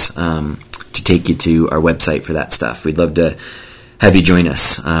notes to take you to our website for that stuff. We'd love to have you join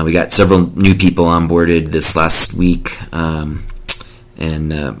us. We got several new people onboarded this last week, and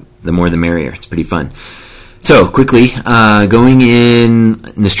the more the merrier. It's pretty fun. So quickly, going in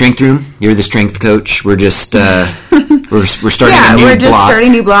the strength room. You're the strength coach. We're just we're starting a new block. Yeah, we're just starting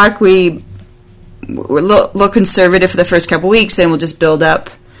a new block. We're a little conservative for the first couple weeks, and we'll just build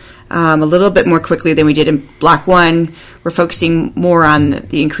up a little bit more quickly than we did in Block 1. We're focusing more on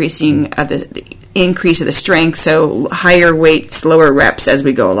the increasing of the increase of the strength, so higher weights, lower reps as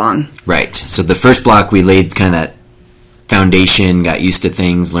we go along. Right. So the first block we laid kind of that foundation, got used to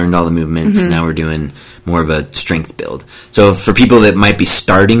things, learned all the movements. Mm-hmm. Now we're doing more of a strength build. So for people that might be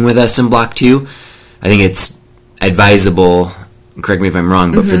starting with us in Block 2, I think it's advisable, correct me if I'm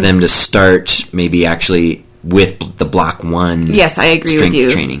wrong, but for them to start maybe actually with the Block 1. Yes, I agree with you.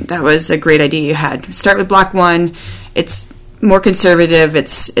 Training. That was a great idea you had. Start with Block 1. It's more conservative.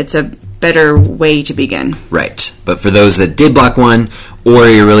 It's a better way to begin. Right. But for those that did Block 1, or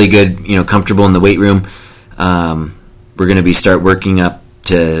you're really good, comfortable in the weight room, we're going to start working up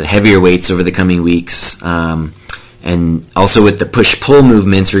to heavier weights over the coming weeks. And also with the push-pull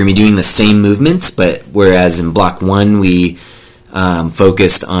movements, we're going to be doing the same movements, but whereas in Block 1 we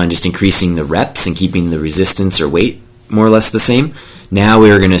focused on just increasing the reps and keeping the resistance or weight more or less the same, now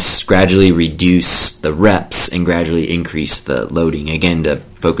we're going to gradually reduce the reps and gradually increase the loading, again, to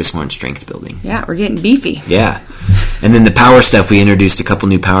focus more on strength building. Yeah, we're getting beefy. Yeah. And then the power stuff, we introduced a couple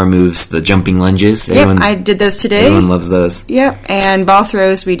new power moves, the jumping lunges. I did those today. Everyone loves those. Yep, and ball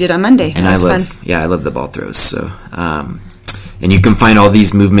throws we did on Monday. And that was fun. Yeah, I love the ball throws. So, and you can find all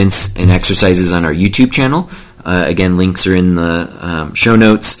these movements and exercises on our YouTube channel. Again, links are in the show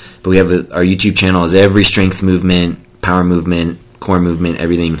notes. But we have our YouTube channel has every strength movement, power movement, core movement,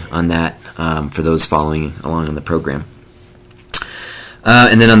 everything on that for those following along in the program.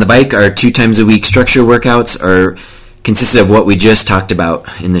 And then on the bike, our 2 times a week structure workouts consisted of what we just talked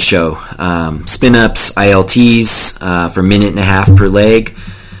about in the show. Spin-ups, ILTs for 1.5 minutes per leg,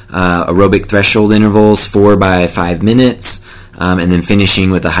 aerobic threshold intervals, 4 by 5 minutes, and then finishing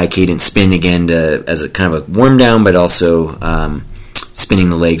with a high cadence spin again as a kind of a warm down, but also spinning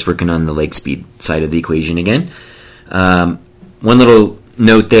the legs, working on the leg speed side of the equation again. One little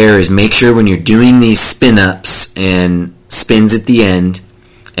note there is make sure when you're doing these spin-ups and spins at the end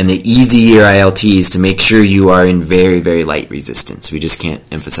and the easier ILTs to make sure you are in very, very light resistance. We just can't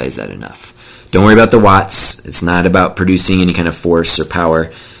emphasize that enough. Don't worry about the watts. It's not about producing any kind of force or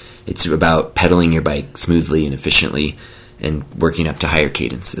power. It's about pedaling your bike smoothly and efficiently and working up to higher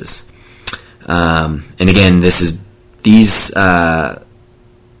cadences. And again, let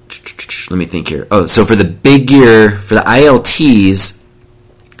me think here. Oh, so for the big gear, for the ILTs,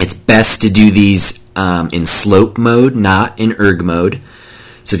 it's best to do these in slope mode, not in erg mode.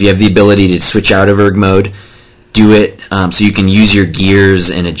 So if you have the ability to switch out of erg mode, do it so you can use your gears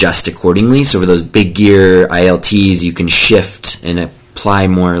and adjust accordingly. So for those big gear ILTs, you can shift and apply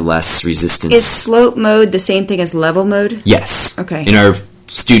more or less resistance. Is slope mode the same thing as level mode? Yes. Okay. In our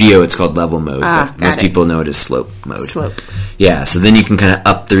studio, it's called level mode, but most people know it as slope mode. Slope. Yeah, so then you can kind of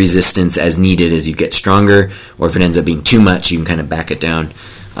up the resistance as needed as you get stronger, or if it ends up being too much, you can kind of back it down.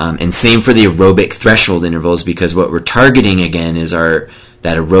 And same for the aerobic threshold intervals, because what we're targeting, again, is that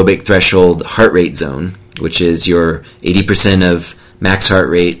aerobic threshold heart rate zone, which is your 80% of max heart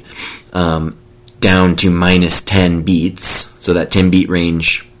rate down to minus 10 beats, so that 10 beat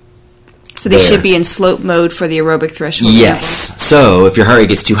range So they should be in slope mode for the aerobic threshold. Yes. interval. So if your heart rate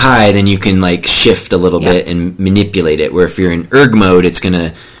gets too high, then you can like shift a little bit and manipulate it. Where if you're in erg mode, it's going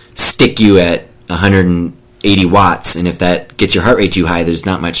to stick you at 180 watts, and if that gets your heart rate too high, there's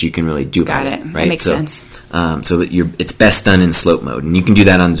not much you can really do about it. Right? That makes sense. So it's best done in slope mode, and you can do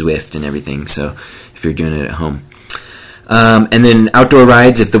that on Zwift and everything. So if you're doing it at home. And then outdoor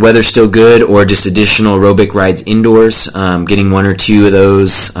rides, if the weather's still good, or just additional aerobic rides indoors, getting 1 or 2 of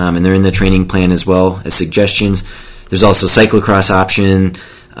those, and they're in the training plan as well as suggestions. There's also cyclocross option,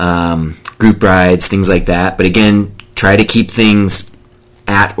 group rides, things like that. But again, try to keep things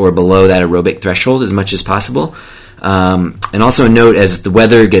at or below that aerobic threshold as much as possible. And also note, as the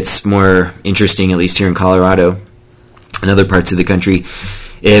weather gets more interesting, at least here in Colorado and other parts of the country,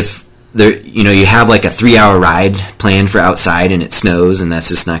 if you have like a 3-hour ride planned for outside and it snows, and that's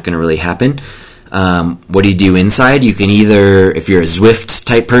just not going to really happen. What do you do inside? You can either, if you're a Zwift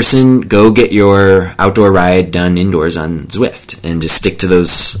type person, go get your outdoor ride done indoors on Zwift and just stick to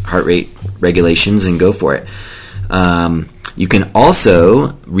those heart rate regulations and go for it. You can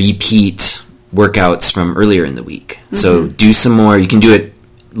also repeat workouts from earlier in the week. Mm-hmm. So do some more. You can do it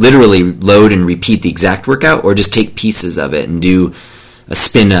literally, load and repeat the exact workout, or just take pieces of it and do a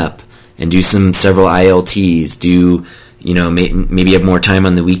spin up and do several ILTs. Do, maybe have more time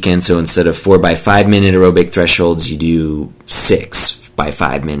on the weekend. So instead of 4 by 5 minute aerobic thresholds, you do 6 by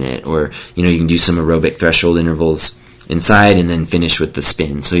 5 minute, or, you can do some aerobic threshold intervals inside and then finish with the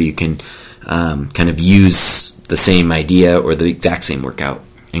spin. So you can kind of use the same idea or the exact same workout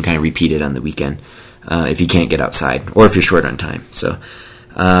and kind of repeat it on the weekend if you can't get outside or if you're short on time. So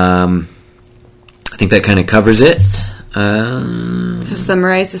I think that kind of covers it. So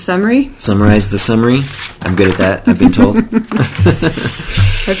summarize the summary? Summarize the summary. I'm good at that, I've been told. I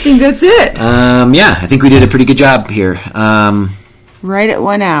think that's it. I think we did a pretty good job here. Right at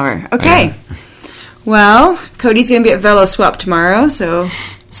 1 hour. Okay. Well, Cody's going to be at Velo Swap tomorrow, so...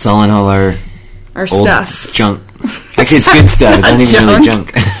 Selling all our old stuff. Junk. Actually, it's good stuff. It's not even really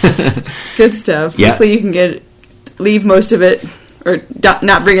junk. It's good stuff. Yeah. Hopefully you can leave most of it, or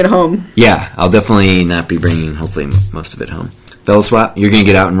not bring it home. Yeah, I'll definitely not be bringing, hopefully, most of it home. Velo Swap, you're going to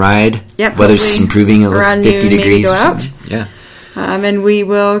get out and ride. Yep. Weather's improving around 50 noon, degrees. Maybe go out. Yeah. And we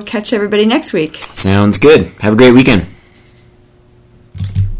will catch everybody next week. Sounds good. Have a great weekend.